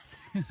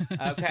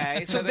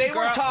 Okay, so they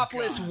were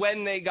topless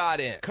when they got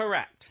in.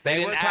 Correct. They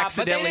didn't were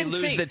accidentally but they didn't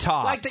lose see. the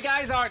tops. Like the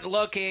guys aren't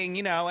looking,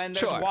 and there's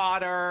Sure.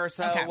 water,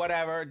 so Okay.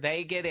 whatever.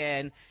 They get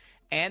in,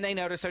 and they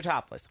notice they're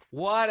topless.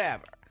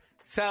 Whatever.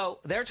 So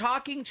they're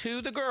talking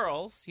to the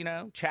girls,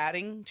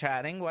 chatting,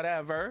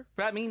 whatever.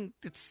 I mean,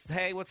 it's,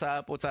 hey, what's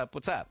up?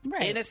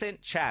 Right.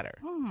 Innocent chatter.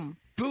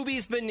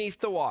 Boobies beneath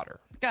the water.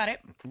 Got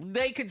it.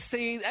 They could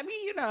see,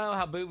 you know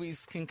how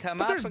boobies can come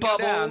But up there's and go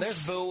down.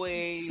 bubbles. There's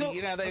buoy, So-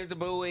 they're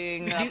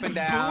booing up and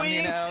down,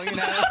 Buoying?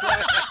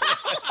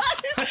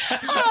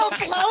 Oh,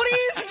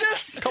 floaties,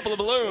 just A couple of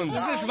balloons.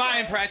 This is my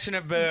impression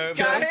of boobs.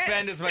 Got I don't it.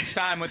 spend as much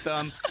time with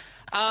them.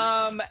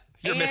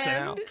 You're missing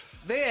out.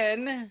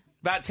 Then,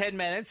 about 10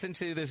 minutes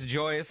into this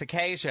joyous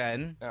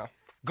occasion,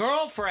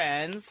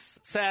 girlfriends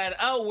said,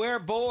 oh, we're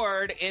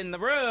bored in the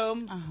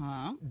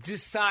room,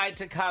 decide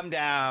to come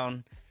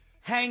down,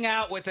 hang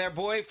out with their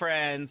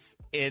boyfriends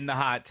in the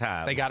hot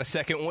tub. They got a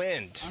second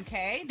wind.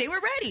 okay. They were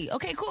ready.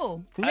 Okay,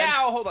 cool.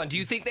 Now, hold on. Do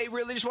you think they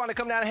really just want to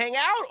come down and hang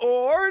out,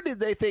 or did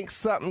they think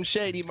something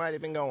shady might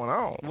have been going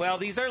on? Well,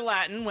 these are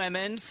Latin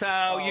women,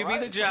 so you be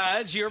the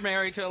judge. You're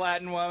married to a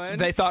Latin woman.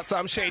 They thought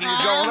something shady was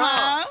going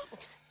on.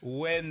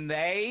 When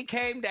they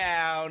came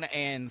down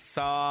and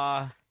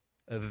saw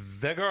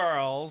the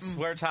girls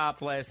were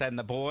topless and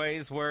the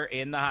boys were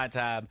in the hot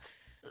tub,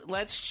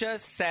 let's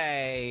just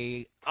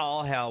say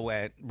all hell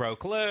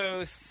broke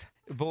loose.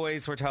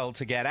 Boys were told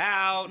to get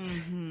out,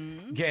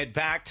 get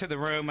back to the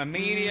room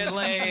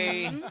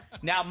immediately.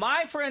 Now,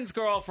 my friend's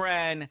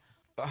girlfriend,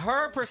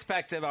 her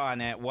perspective on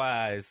it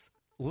was,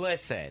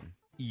 listen,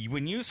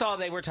 when you saw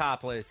they were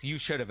topless, you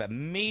should have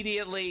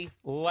immediately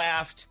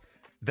left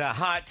the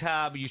hot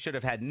tub. You should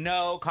have had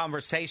no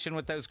conversation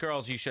with those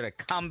girls. You should have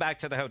come back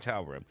to the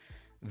hotel room.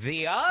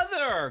 The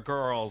other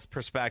girl's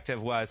perspective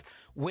was,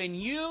 when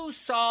you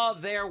saw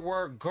there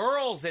were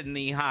girls in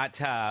the hot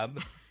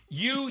tub,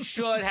 you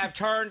should have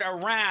turned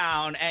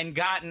around and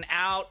gotten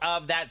out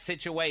of that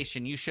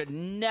situation. You should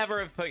never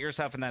have put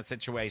yourself in that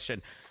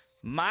situation.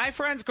 My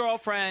friend's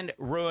girlfriend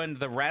ruined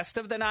the rest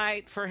of the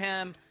night for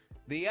him.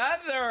 The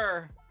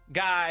other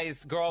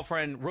guy's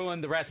girlfriend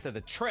ruined the rest of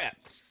the trip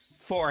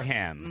for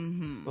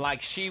him.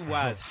 Like, she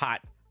was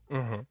hot.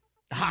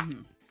 Hot.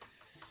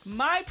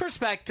 My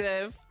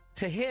perspective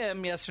to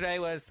him yesterday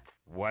was,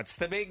 what's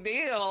the big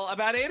deal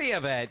about any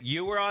of it?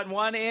 You were on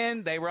one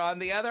end, they were on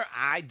the other.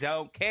 I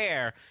don't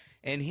care.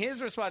 And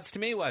his response to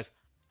me was,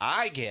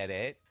 I get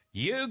it.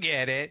 You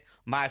get it.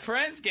 My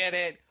friends get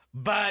it.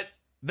 But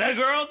the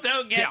girls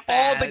don't get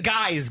that. All the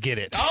guys get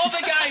it. All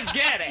the guys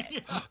get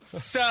it.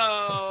 So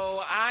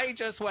I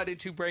just wanted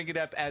to bring it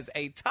up as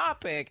a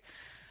topic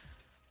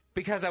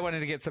because I wanted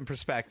to get some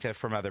perspective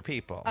from other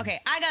people. Okay,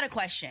 I got a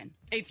question.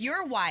 If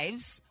your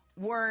wives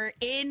were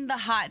in the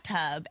hot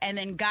tub and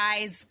then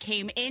guys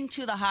came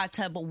into the hot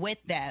tub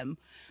with them,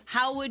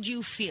 how would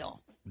you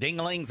feel?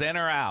 Dinglings in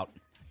or out?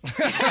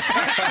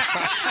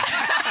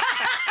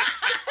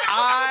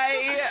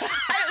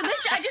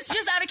 I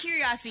just out of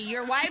curiosity,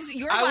 your wives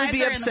I would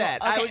be are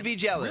upset. in the, okay. I would be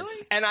jealous.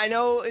 Really? And I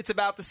know it's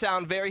about to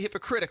sound very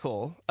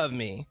hypocritical of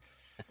me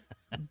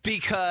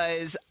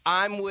because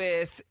I'm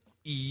with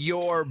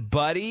your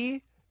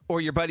buddy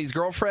or your buddy's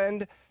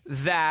girlfriend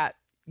that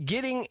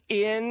getting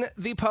in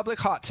the public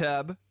hot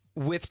tub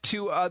with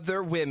 2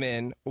 other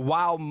women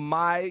while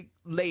my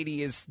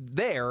lady is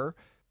there,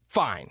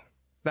 fine.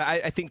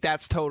 I think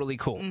that's totally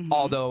cool. Mm-hmm.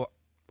 Although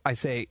I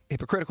say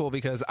hypocritical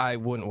because I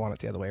wouldn't want it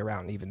the other way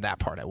around. Even that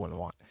part I wouldn't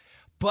want.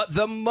 But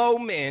the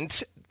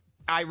moment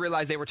I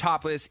realized they were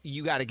topless,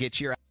 you got to get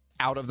your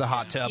out of the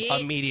hot tub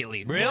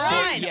immediately. Really?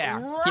 Run, Yeah.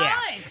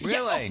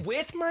 Really? Yeah,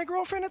 with my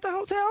girlfriend at the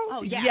hotel?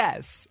 Oh, yeah.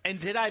 Yes. And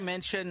did I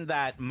mention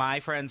that my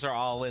friends are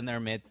all in their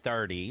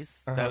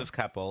mid-30s, those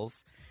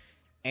couples,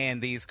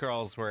 and these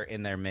girls were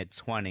in their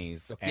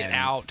mid-20s? Get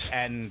out.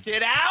 And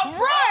Get out!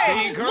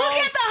 Right. The girls- Look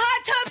at the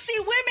hot tub. See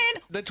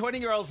women. the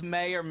 20-year-olds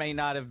may or may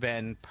not have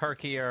been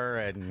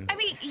perkier and I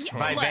mean,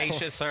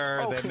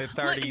 vivaciouser than the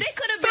 30s. Look, they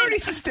could have been.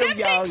 30s is still them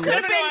young. things could No,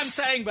 have no, been. I'm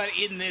saying, but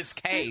in this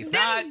case,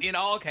 not in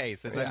all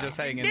cases. I'm just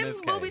saying in Them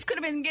this case. boobies could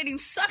have been getting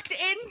sucked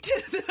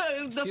into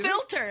the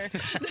filter.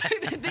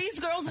 These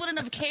girls wouldn't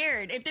have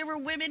cared if there were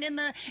women in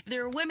the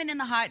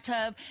hot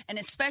tub, and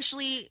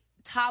especially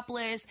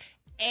topless.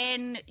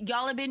 And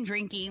y'all have been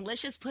drinking.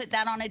 Let's just put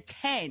that on a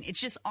 10. It's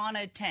just on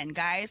a 10.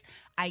 Guys,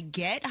 I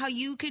get how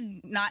you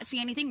could not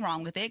see anything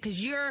wrong with it because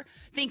you're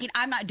thinking,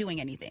 I'm not doing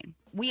anything.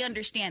 We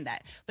understand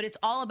that. But it's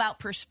all about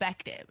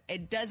perspective.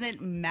 It doesn't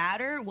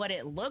matter. What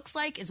it looks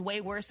like is way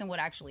worse than what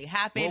actually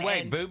happened. Well,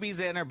 wait, And boobies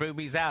in or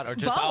boobies out, or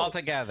just both. all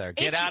together?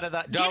 Get It's- out of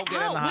the. Don't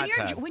get in the hot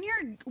tub.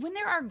 When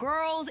there are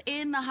girls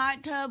in the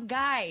hot tub,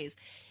 guys,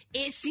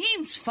 it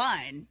seems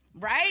fun,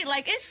 right?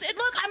 Like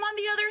look, I'm on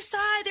the other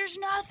side. There's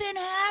nothing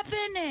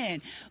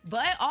happening.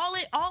 But all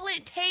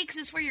it takes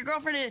is for your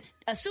girlfriend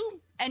to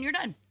assume, and you're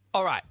done.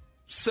 All right.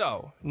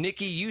 So,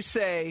 Nikki, you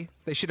say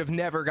they should have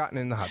never gotten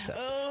in the hot tub.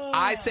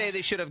 I say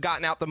they should have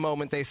gotten out the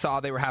moment they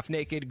saw they were half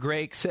naked.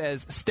 Greg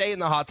says stay in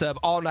the hot tub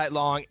all night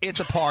long. It's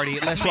a party.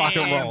 Let's rock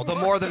and roll. The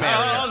more the merrier.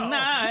 All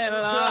night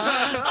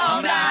long.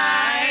 All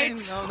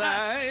night. All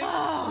night.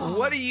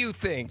 What do you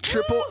think?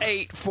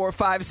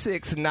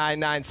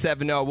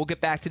 888-456-9970. We'll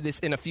get back to this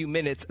in a few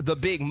minutes. The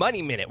Big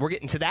Money Minute. We're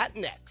getting to that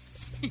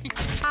next.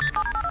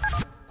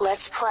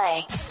 Let's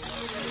play.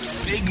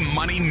 Big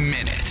Money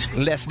Minute.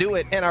 Let's do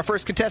it. And our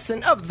first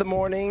contestant of the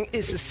morning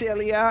is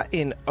Cecilia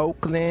in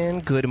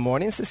Oakland. Good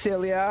morning,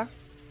 Cecilia.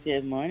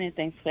 Good morning.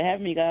 Thanks for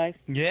having me, guys.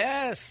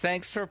 Yes,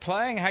 thanks for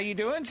playing. How you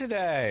doing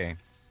today?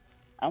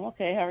 I'm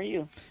okay. How are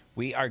you?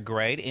 We are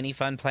great. Any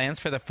fun plans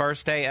for the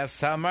first day of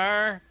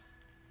summer?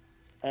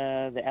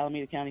 The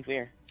Alameda County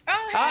Fair.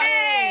 Oh,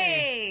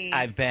 hey!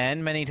 I've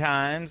been many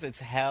times. It's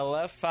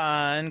hella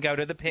fun. Go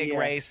to the pig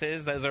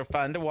races. Those are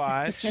fun to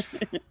watch.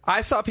 I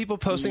saw people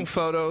posting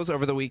photos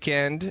over the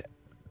weekend,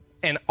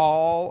 and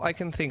all I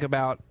can think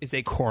about is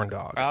a corn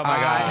dog. Oh, my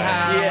God. I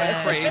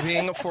have a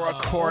craving for a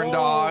corn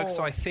dog,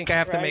 so I think I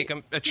have to Right.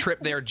 make a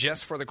trip there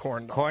just for the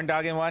corn dog. Corn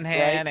dog in one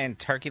hand and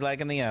turkey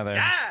leg in the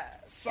other.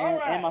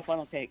 And my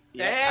funnel cake.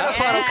 And a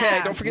funnel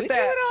cake. Don't forget We that.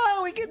 do it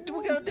all. We're going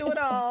to do it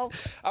all.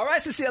 All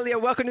right, Cecilia,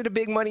 welcome to the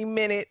Big Money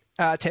Minute.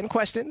 10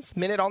 questions,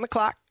 minute on the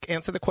clock.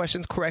 Answer the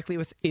questions correctly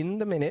within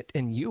the minute,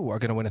 and you are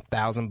going to win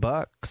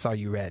 $1,000. Are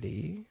you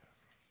ready?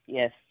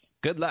 Yes.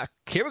 Good luck.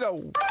 Here we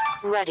go.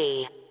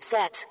 Ready,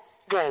 set,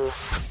 go.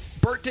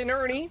 Bert and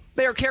Ernie,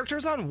 they are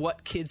characters on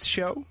what kids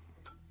show?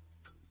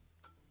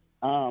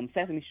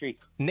 Sesame Street.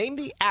 Name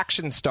the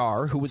action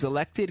star who was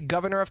elected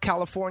governor of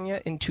California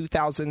in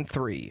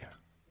 2003.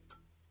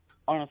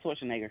 Arnold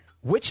Schwarzenegger.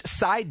 Which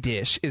side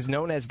dish is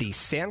known as the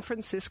San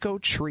Francisco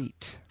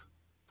treat?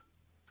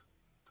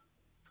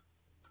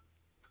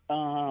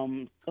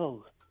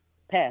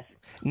 Pass.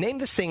 Name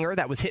the singer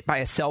that was hit by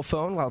a cell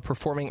phone while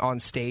performing on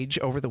stage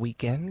over the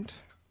weekend.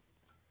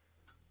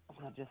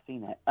 I've just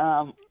seen that.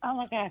 Oh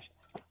my gosh.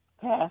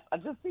 Pass. I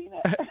just seen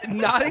that.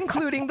 Not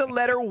including the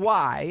letter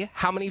Y,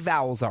 how many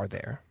vowels are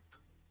there?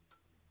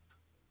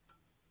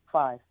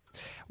 5.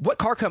 What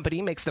car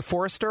company makes the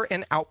Forester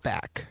and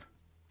Outback?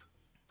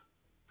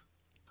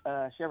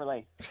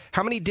 Chevrolet.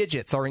 How many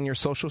digits are in your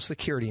social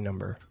security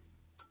number?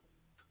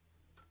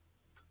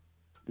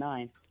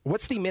 9.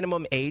 What's the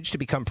minimum age to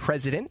become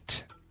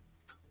president?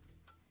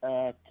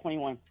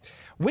 21.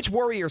 Which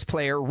Warriors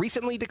player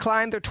recently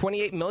declined their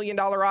 $28 million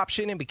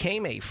option and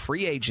became a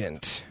free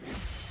agent?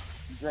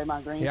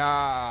 Draymond Green.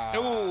 Yeah.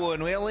 Ooh,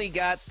 and we only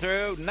got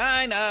through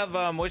 9 of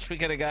them. Wish we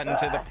could have gotten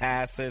to the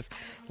passes.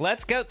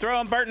 Let's go through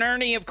them. Bert and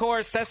Ernie, of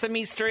course.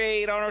 Sesame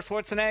Street. Arnold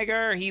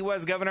Schwarzenegger. He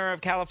was governor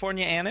of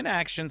California and an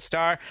action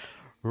star.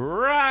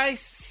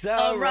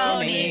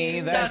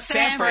 Rice-A-Roni, the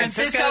San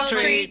Francisco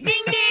treat.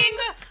 Ding, ding.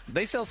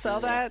 They still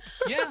sell that?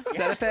 Yeah. Is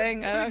that a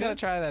thing? I'm going to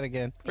try that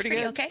again. Pretty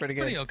good. okay. Pretty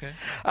good. Pretty okay.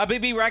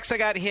 BB Rexa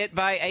got hit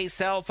by a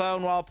cell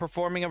phone while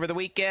performing over the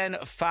weekend.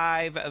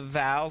 5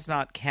 vowels,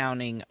 not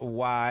counting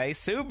Y.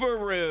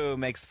 Subaru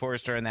makes the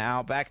Forester in the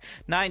Outback.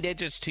 9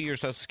 digits to your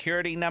Social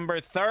Security number.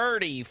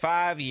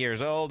 35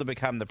 years old to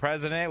become the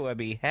president. It would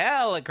be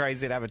hella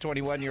crazy to have a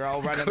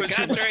 21-year-old running the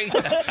country.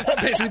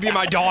 Basically be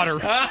my daughter.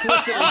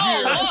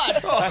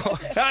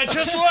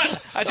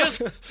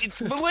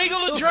 It's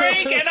legal to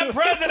drink and a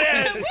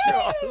president.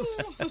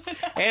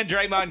 And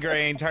Draymond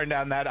Green turned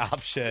down that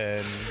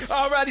option.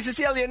 All righty,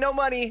 Cecilia, no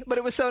money, but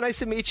it was so nice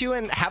to meet you,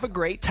 and have a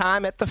great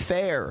time at the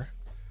fair.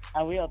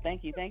 I will.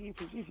 Thank you. Thank you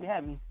for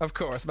having me. Of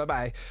course.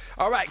 Bye-bye.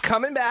 All right,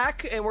 coming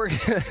back, and we're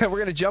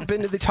going to jump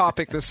into the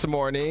topic this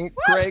morning.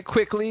 Greg,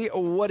 quickly,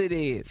 what it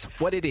is.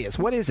 What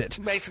is it?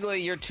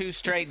 Basically, you're two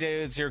straight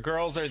dudes. Your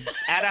girls are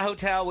at a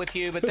hotel with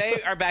you, but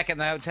they are back in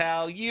the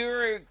hotel.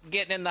 You're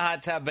getting in the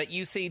hot tub, but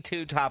you see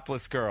two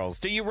topless girls.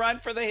 Do you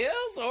run for the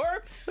hills,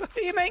 or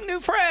do you make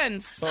new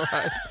friends? All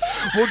right.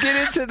 We'll get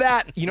into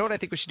that. You know what I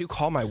think we should do?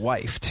 Call my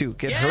wife, too.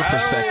 Get her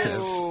perspective.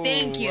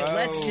 Thank you.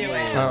 Let's do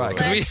it. All right,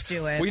 Let's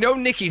do it. We know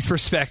Nikki's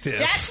perspective.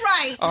 That's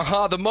right.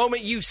 The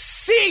moment you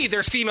see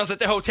there's females at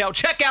the hotel,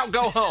 check out,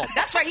 go home.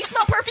 That's right. You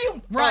smell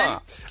perfume.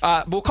 Run.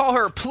 We'll call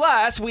her.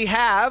 Plus, we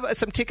have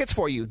some tickets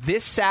for you.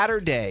 This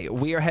Saturday,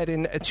 we are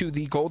heading to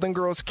the Golden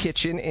Girls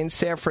Kitchen in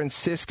San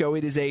Francisco.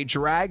 It is a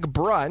drag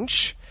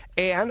brunch,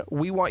 and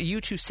we want you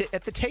to sit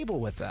at the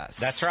table with us.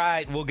 That's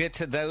right. We'll get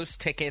to those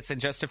tickets in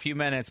just a few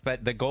minutes.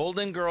 But the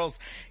Golden Girls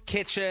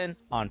Kitchen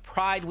on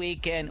Pride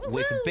Weekend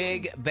with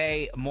Big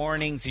Bay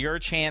Mornings. Your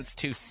chance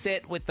to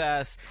sit with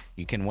us.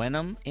 You can win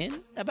them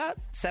in about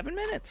 7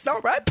 minutes.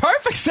 All right.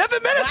 Perfect.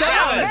 7 minutes.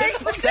 Wow, very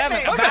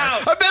specific.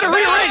 I better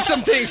rearrange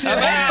some things here.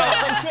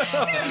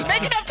 Just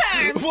making up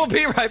time. We'll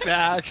be right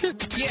back.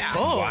 Yeah.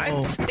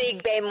 What?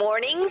 Big Bay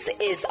Mornings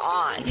is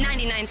on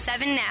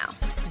 99.7 now.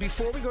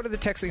 Before we go to the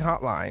texting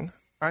hotline,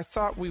 I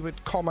thought we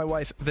would call my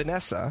wife,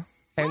 Vanessa,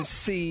 and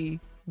see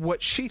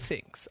what she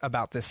thinks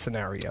about this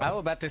scenario. Oh,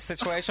 about this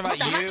situation,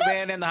 about you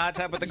being in the hot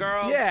tub with the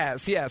girls?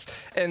 Yes.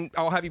 And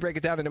I'll have you break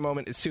it down in a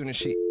moment as soon as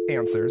she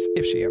answers,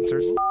 if she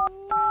answers.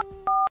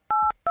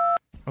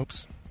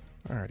 Oops.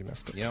 I already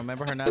messed it. You don't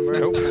remember her number?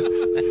 Nope.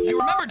 You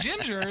remember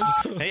Ginger's.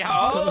 Hey,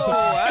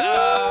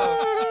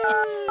 uh-oh.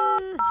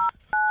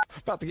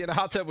 About to get a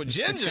hot tub with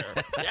Ginger.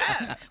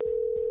 Yeah.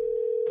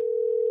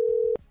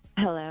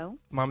 Hello?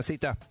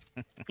 Mamacita.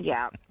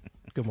 Yeah.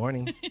 Good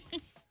morning.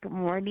 Good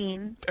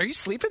morning. Are you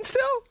sleeping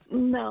still?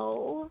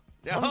 No.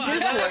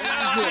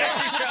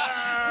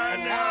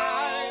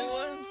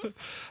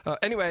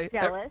 Anyway,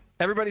 Jealous.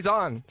 everybody's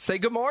on. Say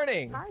good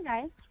morning. Hi,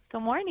 guys.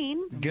 Good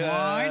morning.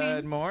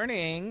 Good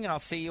morning. I'll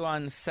see you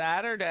on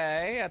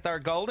Saturday at our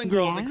Golden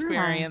Girls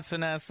experience,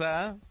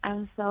 Vanessa.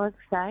 I'm so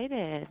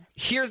excited.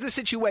 Here's the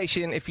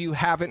situation. If you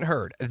haven't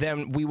heard,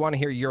 then we want to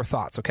hear your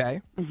thoughts,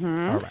 okay?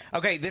 Mm-hmm. All right.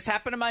 Okay, this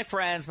happened to my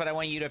friends, but I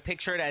want you to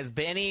picture it as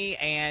Benny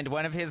and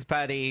one of his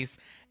buddies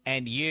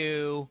and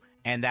you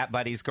and that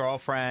buddy's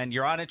girlfriend.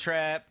 You're on a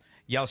trip.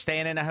 Y'all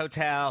staying in a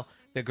hotel.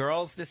 The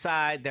girls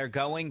decide they're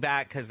going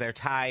back because they're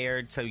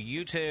tired. So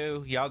you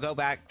two, y'all go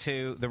back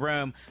to the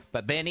room.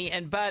 But Benny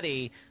and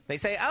Buddy, they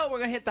say, oh, we're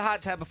going to hit the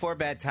hot tub before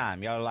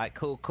bedtime. Y'all are like,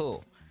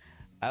 cool.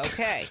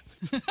 Okay.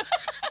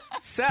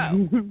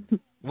 So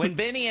when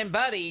Benny and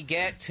Buddy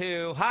get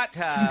to hot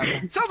tub.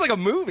 Sounds like a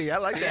movie. I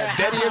like that.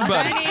 Benny and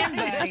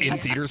Buddy. In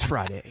theaters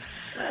Friday.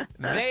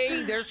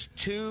 There's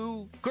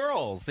two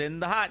girls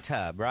in the hot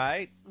tub,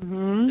 right?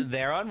 Mm-hmm.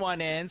 They're on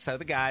one end, so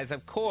the guys,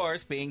 of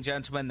course, being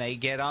gentlemen, they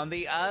get on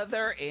the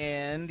other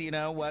end,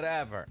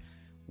 whatever.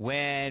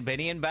 When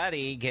Benny and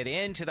Buddy get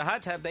into the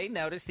hot tub, they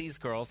notice these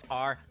girls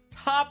are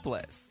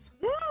topless.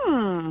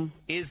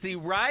 Is the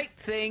right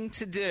thing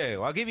to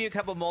do? I'll give you a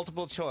couple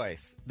multiple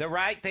choice. The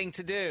right thing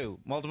to do,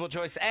 multiple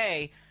choice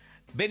A,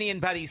 Benny and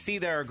Buddy see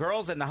there are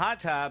girls in the hot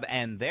tub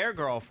and their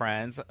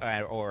girlfriends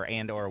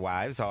or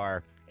wives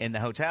are in the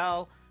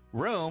hotel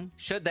room.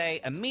 Should they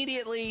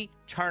immediately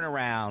turn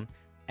around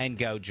and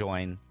go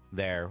join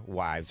their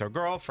wives or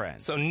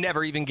girlfriends? So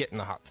never even get in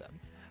the hot tub.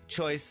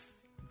 Choice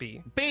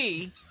B.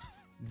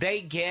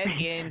 They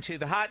get into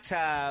the hot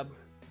tub.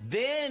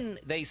 Then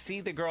they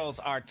see the girls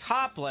are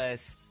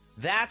topless.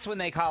 That's when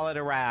they call it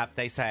a wrap.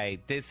 They say,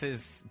 this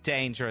is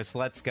dangerous.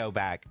 Let's go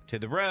back to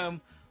the room.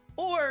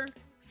 Or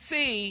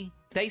C,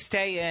 they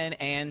stay in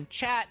and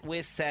chat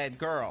with said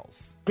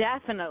girls.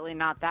 Definitely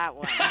not that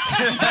one.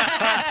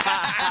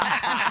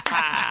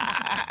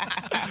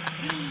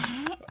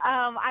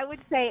 I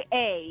would say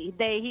A.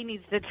 He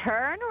needs to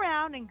turn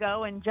around and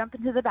go and jump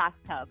into the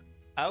bathtub.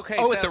 Okay.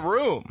 At the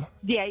room.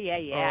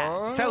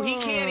 Yeah. So he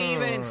can't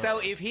even. So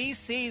if he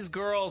sees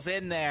girls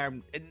in there,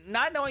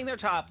 not knowing they're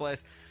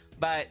topless,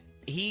 but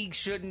he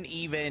shouldn't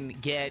even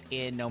get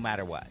in no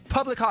matter what.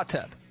 Public hot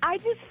tub. I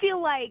just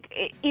feel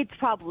like it's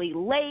probably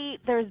late.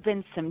 There's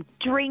been some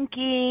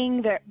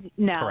drinking.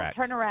 No, Correct.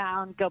 Turn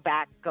around, go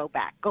back. Run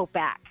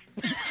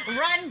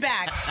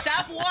back.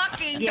 Stop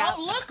walking. Yeah.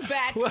 Don't look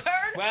back. Turn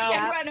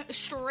and run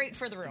straight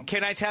for the room.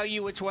 Can I tell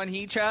you which one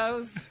he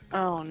chose?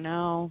 Oh,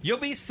 no. You'll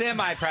be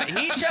semi-proud.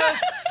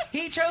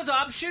 He chose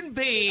option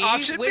B.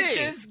 Which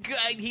is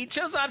good. He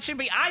chose option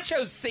B. I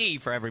chose C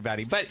for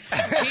everybody. But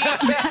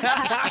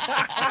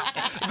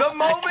the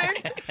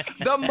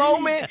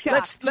moment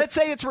let's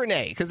say it's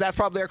Renee, because that's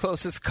probably our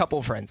closest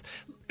couple friends.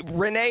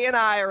 Renee and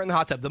I are in the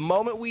hot tub. The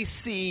moment we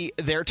see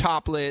they're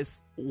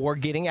topless, we're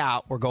getting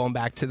out. We're going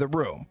back to the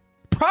room.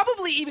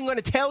 Probably even going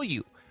to tell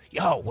you,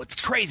 yo,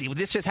 what's crazy?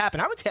 This just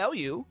happened. I would tell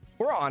you.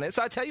 We're on it.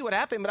 So I tell you what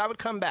happened, but I would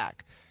come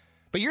back.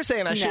 But you're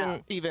saying I No.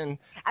 shouldn't even,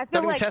 I not feel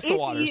even like test the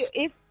waters.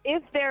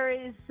 if there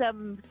is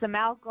some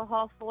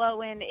alcohol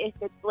flowing, if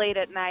it's late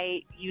at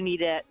night, you need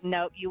to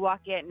you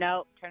walk in,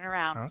 turn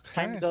around,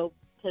 time to go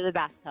to the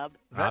bathtub.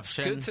 That's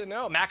Option good to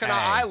know. Mackinac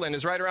A. Island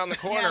is right around the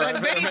corner. Yeah, like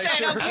Benny Make said,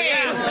 sure-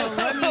 okay, well,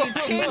 let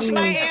me change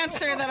my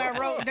answer that I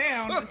wrote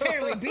down.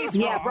 Apparently, B's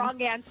wrong.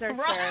 Wrong answer,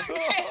 Wrong sir.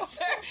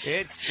 answer.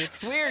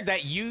 It's weird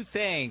that you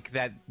think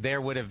that there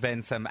would have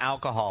been some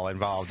alcohol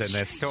involved in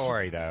this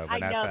story, though, I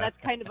Vanessa. know,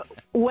 that's kind of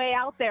way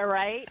out there,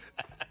 right?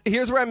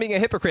 Here's where I'm being a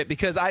hypocrite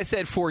because I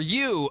said for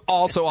you,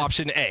 also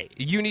option A.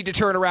 You need to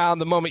turn around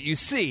the moment you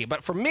see.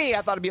 But for me,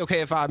 I thought it'd be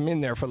okay if I'm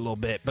in there for a little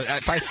bit. But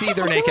if I see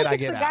they're naked, I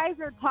get the out. guys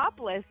are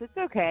topless. It's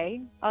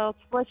okay. I'll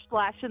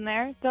splash in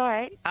there. It's all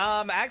right.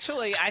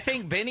 Actually, I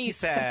think Benny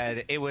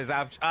said it was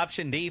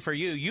option D for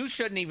you. You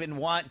shouldn't even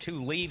want to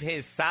leave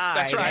his side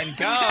That's right. and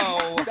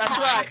go. That's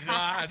right.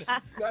 God.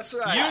 That's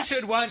right. You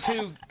should want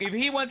to, if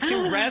he wants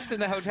to rest in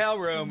the hotel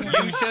room,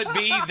 you should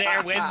be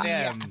there with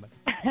him.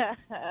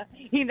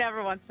 He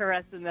never wants to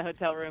rest in the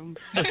hotel room.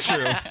 That's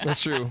true.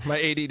 That's true.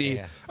 My ADD.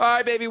 Yeah. All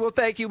right, baby. Well,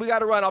 thank you. We got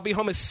to run. I'll be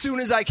home as soon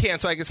as I can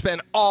so I can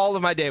spend all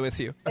of my day with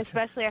you.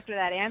 Especially after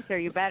that answer,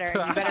 you better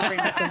bring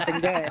me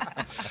something good.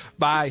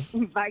 Bye.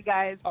 Bye,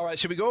 guys. All right.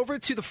 Should we go over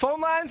to the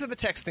phone lines or the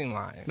texting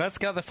line? Let's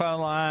go to the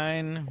phone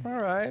line. All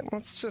right.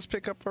 Let's just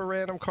pick up a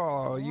random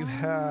call. You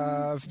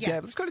have Yeah.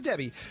 Deb. Let's go to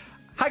Debbie.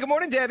 Hi. Good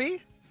morning,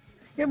 Debbie.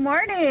 Good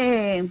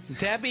morning.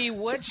 Debbie,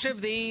 which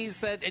of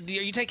these, are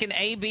you taking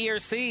A, B, or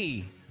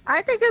C?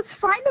 I think it's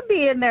fine to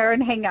be in there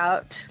and hang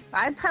out.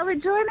 I'd probably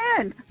join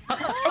in.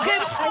 Okay.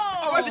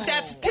 But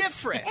that's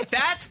different.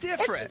 That's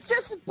different. It's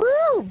just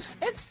boobs.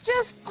 It's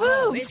just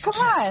boobs. it's Come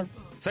just on.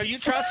 So you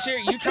trust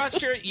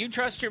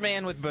your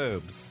man with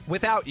boobs.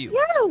 Without you.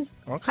 Yes.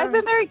 Okay. I've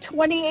been married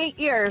 28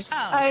 years.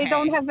 Oh, I okay.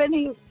 don't have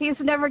any,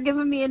 he's never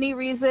given me any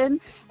reason.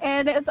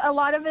 And a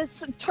lot of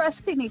it's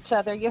trusting each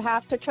other. You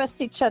have to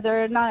trust each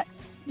other and not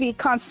be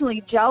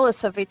constantly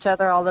jealous of each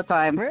other all the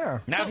time. Yeah.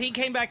 Now, if he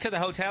came back to the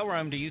hotel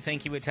room, do you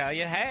think he would tell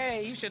you,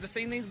 hey, you should have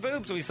seen these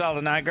boobs we saw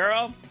tonight,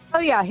 girl? Oh,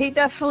 yeah. He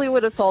definitely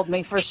would have told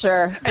me for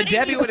sure. And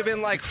Debbie would have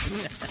been like,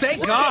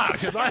 thank God,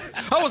 because I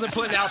wasn't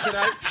putting out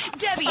tonight.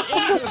 Debbie,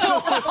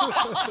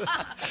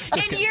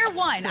 in year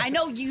one, I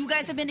know you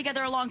guys have been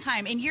together a long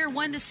time. In year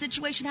one, this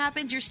situation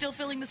happens. You're still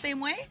feeling the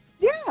same way?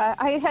 Yeah,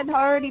 I had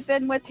already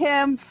been with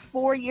him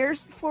 4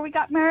 years before we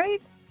got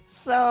married,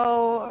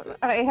 so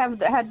I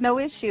have had no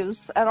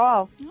issues at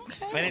all.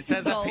 Okay. And it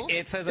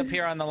says up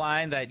here on the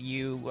line that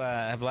you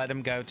have let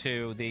him go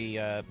to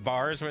the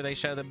bars where they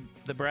show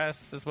the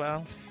breasts as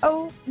well.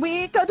 Oh,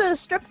 we go to a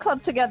strip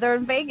club together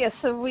in Vegas,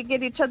 so we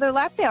get each other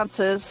lap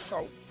dances.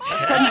 From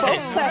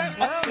both sides.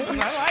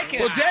 I like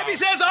it. Well, Debbie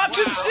says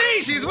option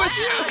C. She's with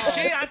you.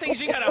 I think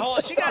she got the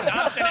option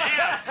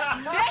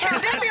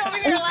F. Debbie over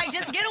here like,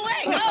 just get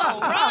away, go,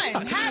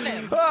 run, have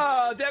him.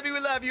 Oh, Debbie, we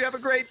love you. Have a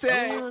great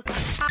day.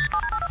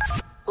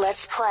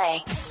 Let's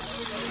play.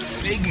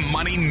 Big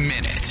Money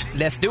Minute.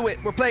 Let's do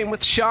it. We're playing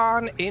with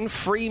Sean in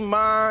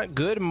Fremont.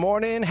 Good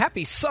morning.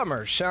 Happy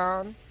summer,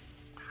 Sean.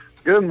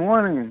 Good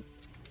morning.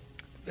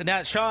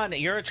 Now, Sean,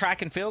 you're a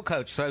track and field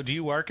coach, so do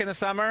you work in the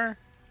summer?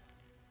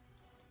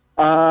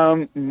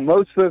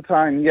 Most of the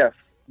time, yes.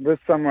 This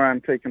summer,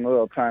 I'm taking a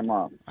little time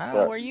off. Oh,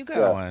 But, where are you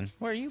going?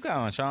 Where are you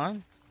going,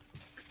 Sean?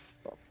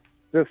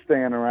 Just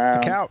staying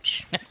around. The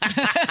couch.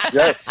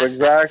 Yes,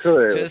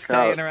 exactly. Just The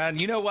couch. staying around.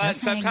 You know what?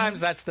 Sometimes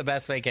that's the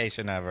best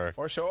vacation ever.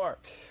 For sure.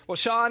 Well,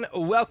 Sean,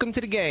 welcome to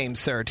the game,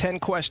 sir. 10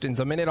 questions,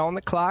 a minute on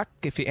the clock.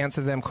 If you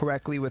answer them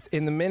correctly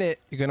within the minute,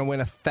 you're going to win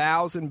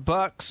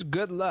 $1,000.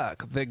 Good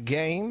luck. The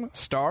game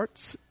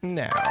starts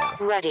now.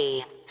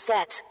 Ready,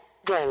 set,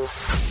 go.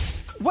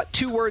 What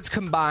two words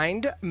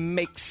combined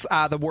makes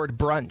the word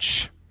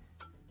brunch?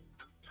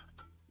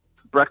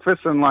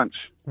 Breakfast and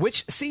lunch.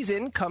 Which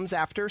season comes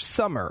after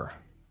summer?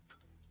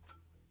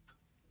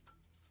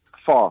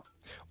 Fall.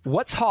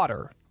 What's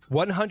hotter,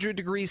 100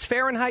 degrees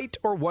Fahrenheit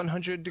or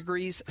 100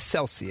 degrees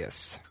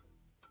Celsius?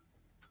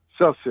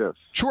 Celsius.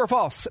 True or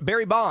false,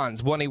 Barry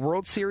Bonds won a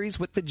World Series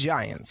with the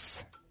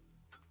Giants.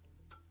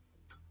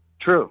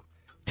 True.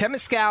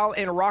 Temescal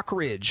and Rock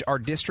Ridge are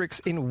districts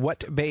in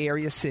what Bay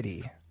Area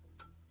city?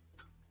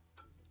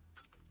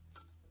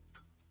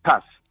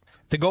 Pass.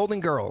 The Golden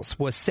Girls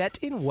was set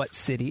in what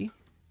city?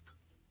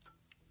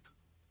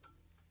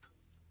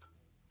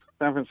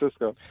 San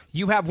Francisco.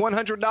 You have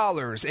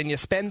 $100 and you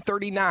spend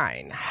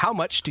 $39. How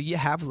much do you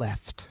have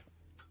left?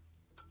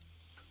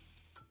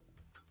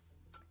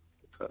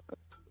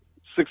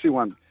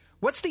 61.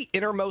 What's the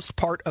innermost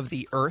part of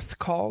the earth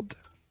called?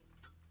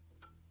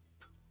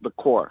 The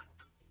core.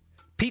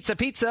 Pizza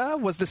Pizza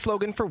was the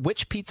slogan for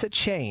which pizza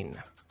chain?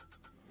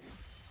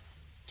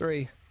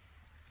 3,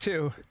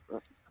 2,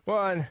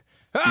 1.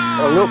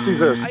 Little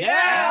Caesars.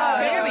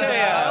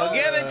 Yeah,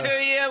 give it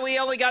to you. We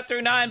only got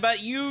through 9, but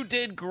you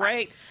did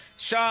great.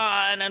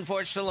 Sean,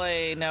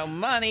 unfortunately, no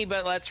money,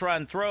 but let's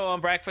run through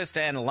them. Breakfast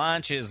and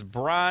lunch is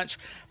brunch.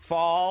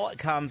 fall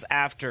comes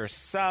after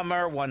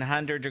summer.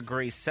 100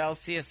 degrees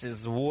Celsius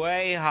is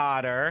way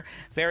hotter.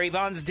 Barry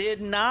Bonds did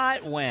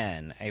not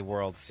win a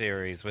World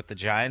Series with the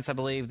Giants. I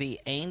believe the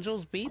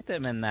Angels beat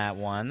them in that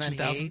one.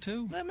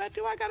 2002.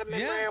 Do I got a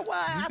memory or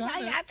what?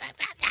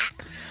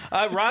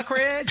 Rock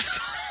Ridge.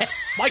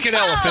 Like an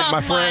elephant,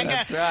 my friend.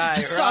 That's right.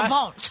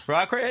 Savant.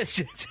 Rock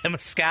Ridge,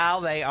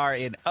 Temescal, they are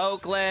in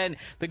Oakland.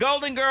 The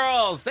Golden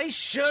Girls, they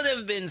should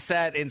have been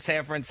set in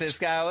San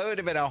Francisco. It would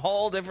have been a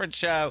whole different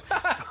show.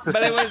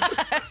 But it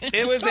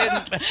was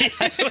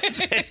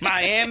in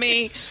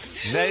Miami.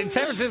 In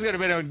San Francisco would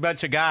have been a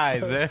bunch of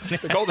guys.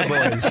 The Golden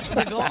Boys.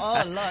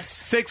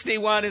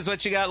 61 is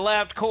what you got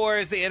left. Core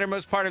is the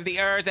innermost part of the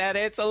earth, and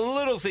it's a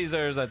Little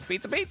Caesars. That's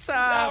pizza.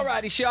 All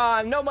righty,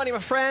 Sean. No money, my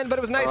friend, but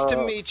it was nice to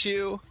meet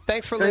you.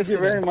 Thanks for listening.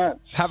 Thank you very much.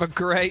 Have a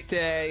great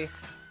day.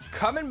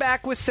 Coming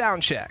back with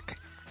Soundcheck.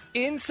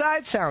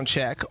 Inside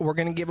Soundcheck, we're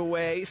going to give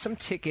away some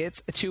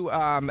tickets to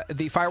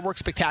the Fireworks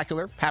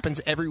Spectacular.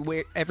 Happens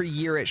every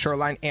year at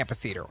Shoreline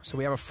Amphitheater. So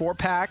we have a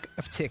 4-pack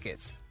of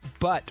tickets.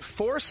 But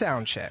for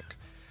Soundcheck,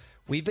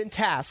 we've been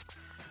tasked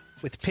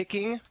with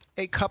picking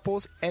a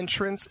couple's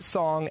entrance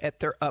song at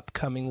their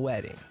upcoming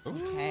wedding.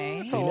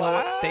 Okay.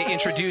 So they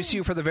introduce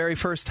you for the very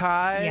first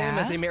time Yeah.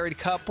 as a married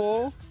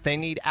couple. They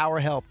need our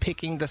help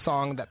picking the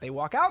song that they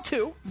walk out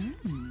to.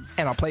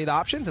 And I'll play the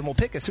options, and we'll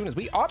pick as soon as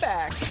we are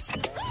back.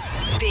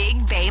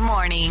 Big Bay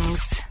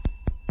Mornings.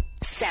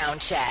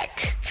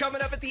 Soundcheck.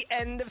 Coming up at the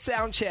end of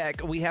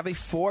Soundcheck, we have a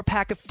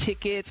 4-pack of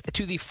tickets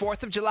to the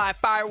 4th of July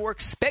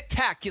Fireworks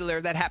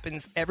Spectacular that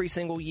happens every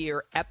single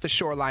year at the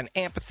Shoreline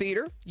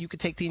Amphitheater. You could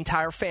take the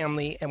entire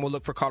family, and we'll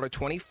look for caller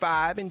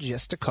 25 in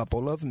just a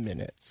couple of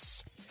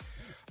minutes.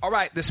 All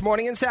right, this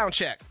morning in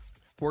Soundcheck,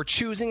 we're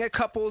choosing a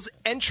couple's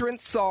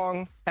entrance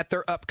song at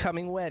their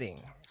upcoming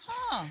wedding.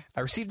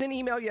 I received an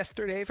email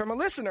yesterday from a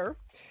listener.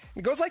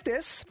 It goes like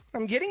this.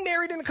 I'm getting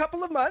married in a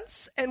couple of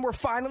months, and we're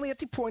finally at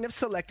the point of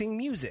selecting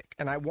music,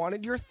 and I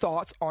wanted your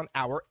thoughts on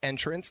our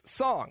entrance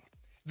song.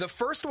 The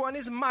first one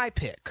is my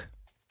pick.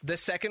 The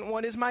second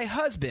one is my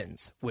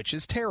husband's, which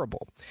is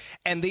terrible.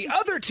 And the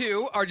other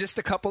two are just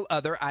a couple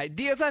other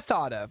ideas I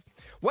thought of.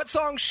 What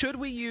song should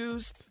we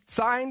use?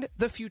 Signed,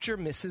 the future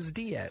Mrs.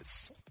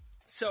 Diaz.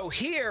 So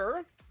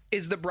here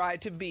is the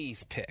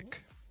bride-to-be's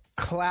pick.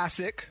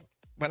 Classic.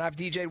 When I've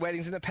DJ'd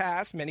weddings in the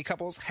past, many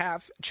couples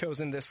have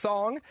chosen this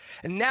song.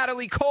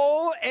 Natalie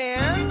Cole,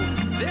 and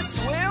This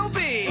Will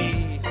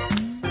Be.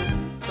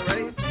 So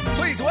ready?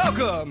 Please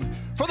welcome,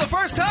 for the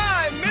first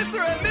time,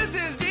 Mr. and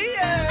Mrs.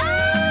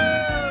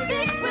 Diaz.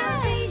 This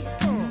will be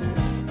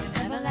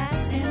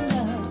everlasting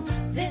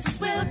love. This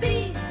will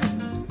be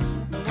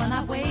the one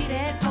I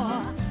waited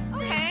for.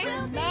 Okay.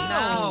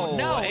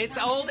 No, it's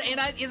old, and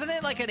isn't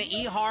it like an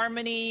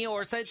eHarmony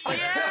or something?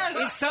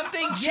 It's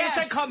something. Yes.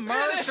 It's a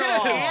commercial,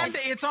 and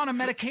it's on a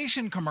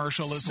medication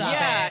commercial as well.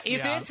 Yeah,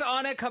 if it's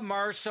on a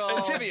commercial,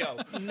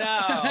 Entyvio.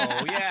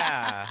 No,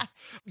 yeah.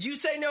 You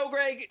say no,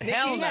 Greg. Nikki?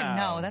 Hell no. Yeah,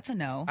 no, that's a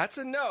no. That's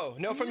a no.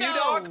 No from No you,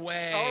 dog?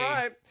 way. All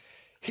right.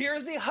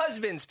 Here's the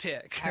husband's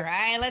pick. All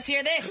right, let's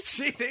hear this.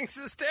 She thinks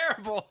it's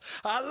terrible.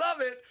 I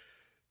love it.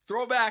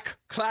 Throwback,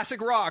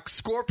 classic rock,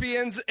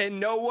 Scorpions, and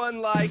No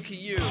One Like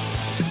You.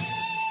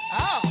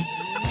 Oh,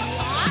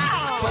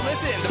 wow. But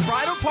listen, the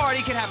bridal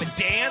party can have a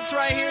dance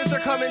right here as they're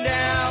coming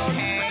down.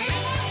 Okay.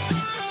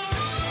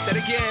 Then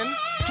again,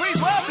 please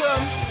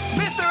welcome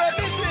Mr. and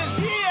Mrs.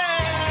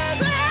 Diaz.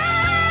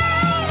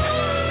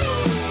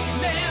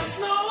 There's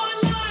no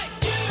one like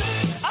you.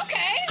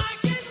 Okay. I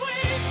can't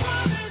wait for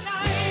the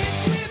night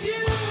with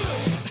you.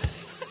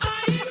 I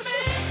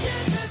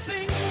imagine the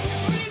things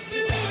we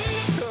do.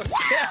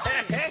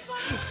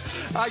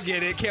 I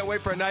get it. Can't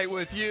wait for a night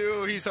with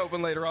you. He's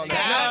hoping later on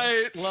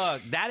that night.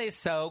 Look, that is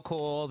so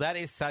cool. That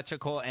is such a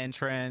cool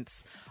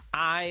entrance.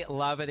 I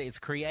love it. It's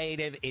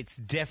creative. It's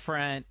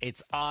different.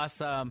 It's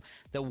awesome.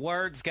 The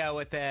words go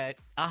with it.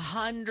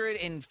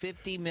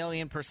 150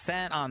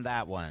 million% on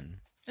that one.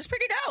 It's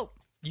pretty dope.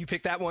 You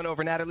picked that one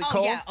over Natalie Oh,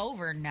 Cole? yeah,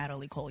 over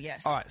Natalie Cole,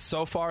 yes. All right,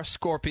 so far,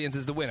 Scorpions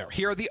is the winner.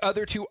 Here are the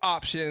other two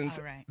options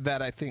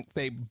that I think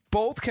they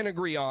both can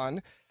agree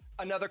on.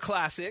 Another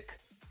classic,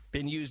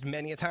 been used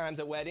many a times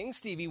at weddings.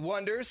 Stevie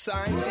Wonder's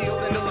Signed,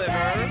 Sealed, and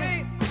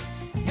Delivered.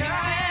 Here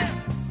I am,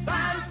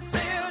 signed,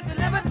 sealed,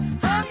 delivered,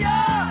 I'm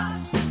yours.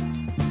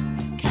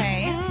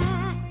 Okay.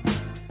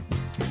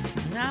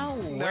 No,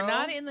 we're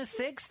not in the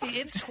 60s.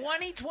 It's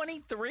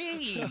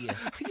 2023.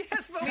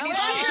 Yes, but These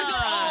options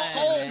are all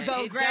old,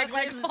 though, Greg.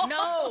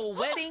 No,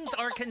 weddings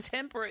are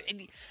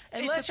contemporary.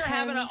 Unless you're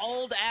having an depends.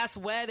 old-ass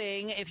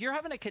wedding. If you're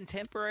having a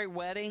contemporary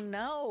wedding,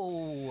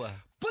 no.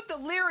 But the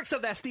lyrics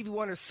of that Stevie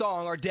Wonder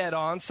song are dead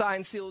on.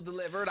 Signed, Sealed,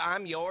 Delivered,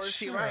 I'm yours,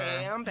 here I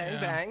am, bang,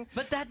 bang.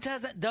 But that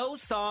doesn't,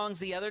 those songs,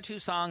 the other two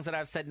songs that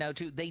I've said no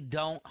to, they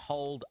don't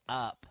hold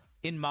up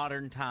in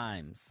modern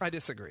times. I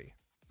disagree.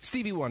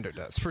 Stevie Wonder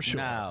does, for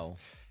sure. No.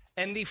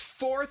 And the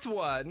fourth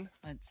one,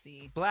 let's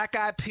see. Black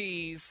Eyed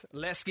Peas,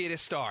 Let's Get It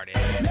Started.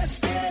 Let's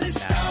get it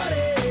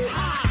started.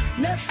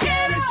 Let's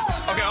get it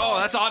started. Okay,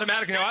 that's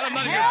automatic now. I'm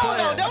not even Hell going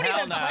to play no, it. don't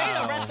even play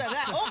the rest of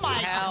that. Oh,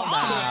 my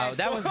God. No,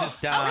 that one's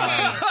just dumb.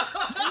 What?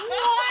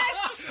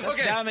 That's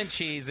dumb and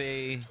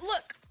cheesy.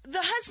 Look,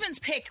 the husband's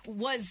pick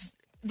was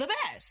the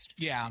best.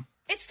 Yeah.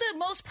 It's the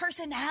most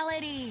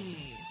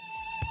personality.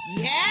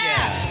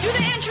 Yeah. Do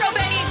the intro,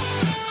 Benny.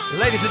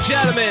 Ladies and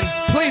gentlemen,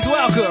 please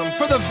welcome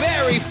for the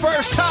very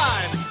first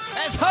time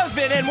as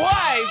husband and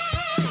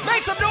wife,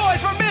 make some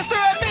noise for Mr.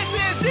 and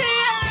Mrs. Diaz!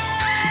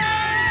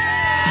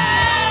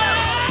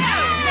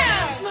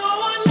 There's no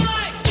one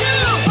like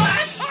you.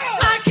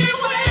 I can't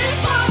wait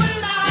for a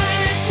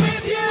night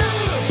with you.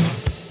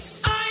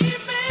 I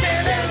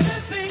imagine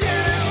the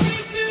things we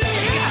do.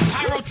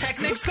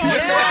 Pyrotechnics going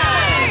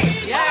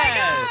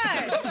Yes.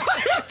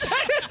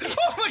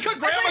 Oh my God,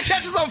 Grandma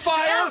catches on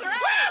fire!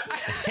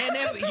 And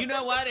if, you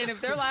know what? And if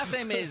their last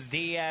name is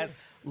Diaz,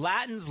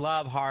 Latins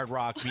love hard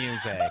rock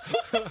music.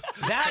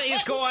 That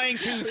is going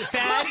to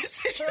set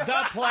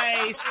the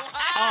place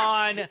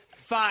on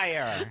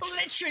fire.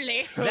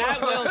 Literally.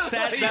 That will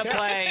set the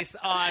place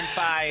on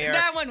fire.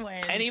 That one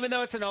wins. And even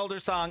though it's an older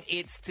song,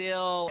 it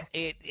still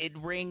it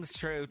rings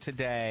true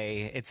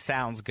today. It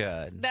sounds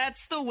good.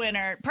 That's the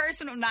winner.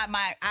 Personal, not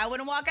my. I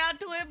wouldn't walk out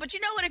to it, but you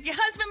know what? If your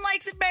husband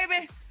likes it,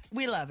 baby,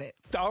 we love it.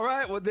 All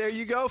right, well, there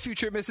you go,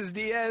 future Mrs.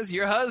 Diaz.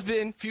 Your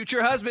husband,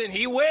 future husband,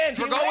 he wins.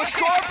 We're going with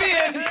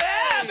Scorpion.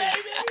 Yeah, baby.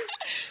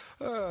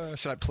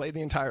 Should I play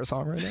the entire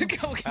song right now?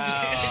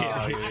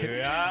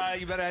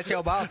 You better ask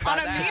your boss On about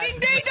a that. meeting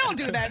day, don't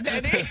do that,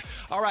 baby.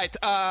 All right,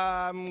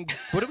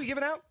 what are we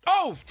giving out?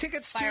 Oh,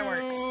 tickets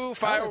Fireworks. to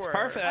fireworks. That's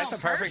perfect. That's a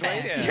perfect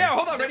perfect. idea. Yeah,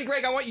 hold on. Ready,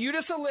 Greg? I want you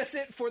to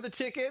solicit for the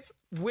tickets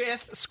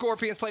with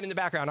Scorpions playing in the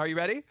background. Are you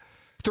ready?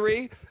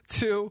 3,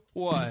 2,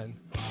 1.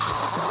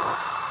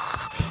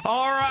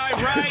 All right,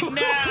 right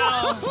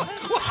now.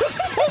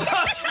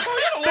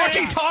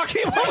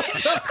 Walkie-talkie?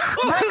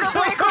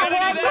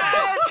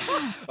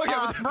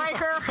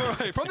 Breaker. All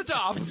right, from the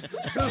top.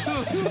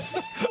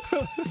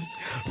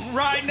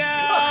 Right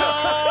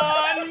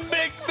now on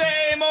Big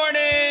Bay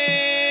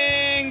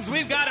Mornings,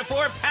 we've got a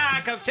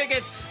 4-pack of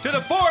tickets to the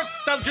 4th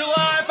of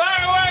July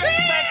Fireworks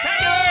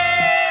Spectacular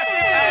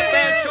at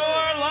the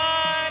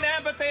Shoreline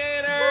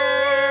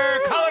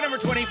Amphitheater. Caller number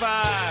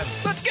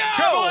 25. Let's go!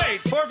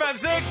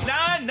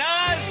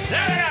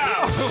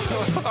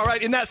 888-456-9970. All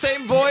right, in that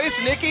same voice,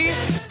 Nikki,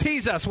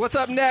 tease us. What's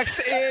up next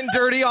in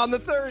Dirty on the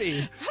 30?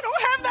 I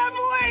don't have that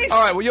voice.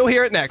 All right, well, you'll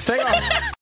hear it next. Hang on.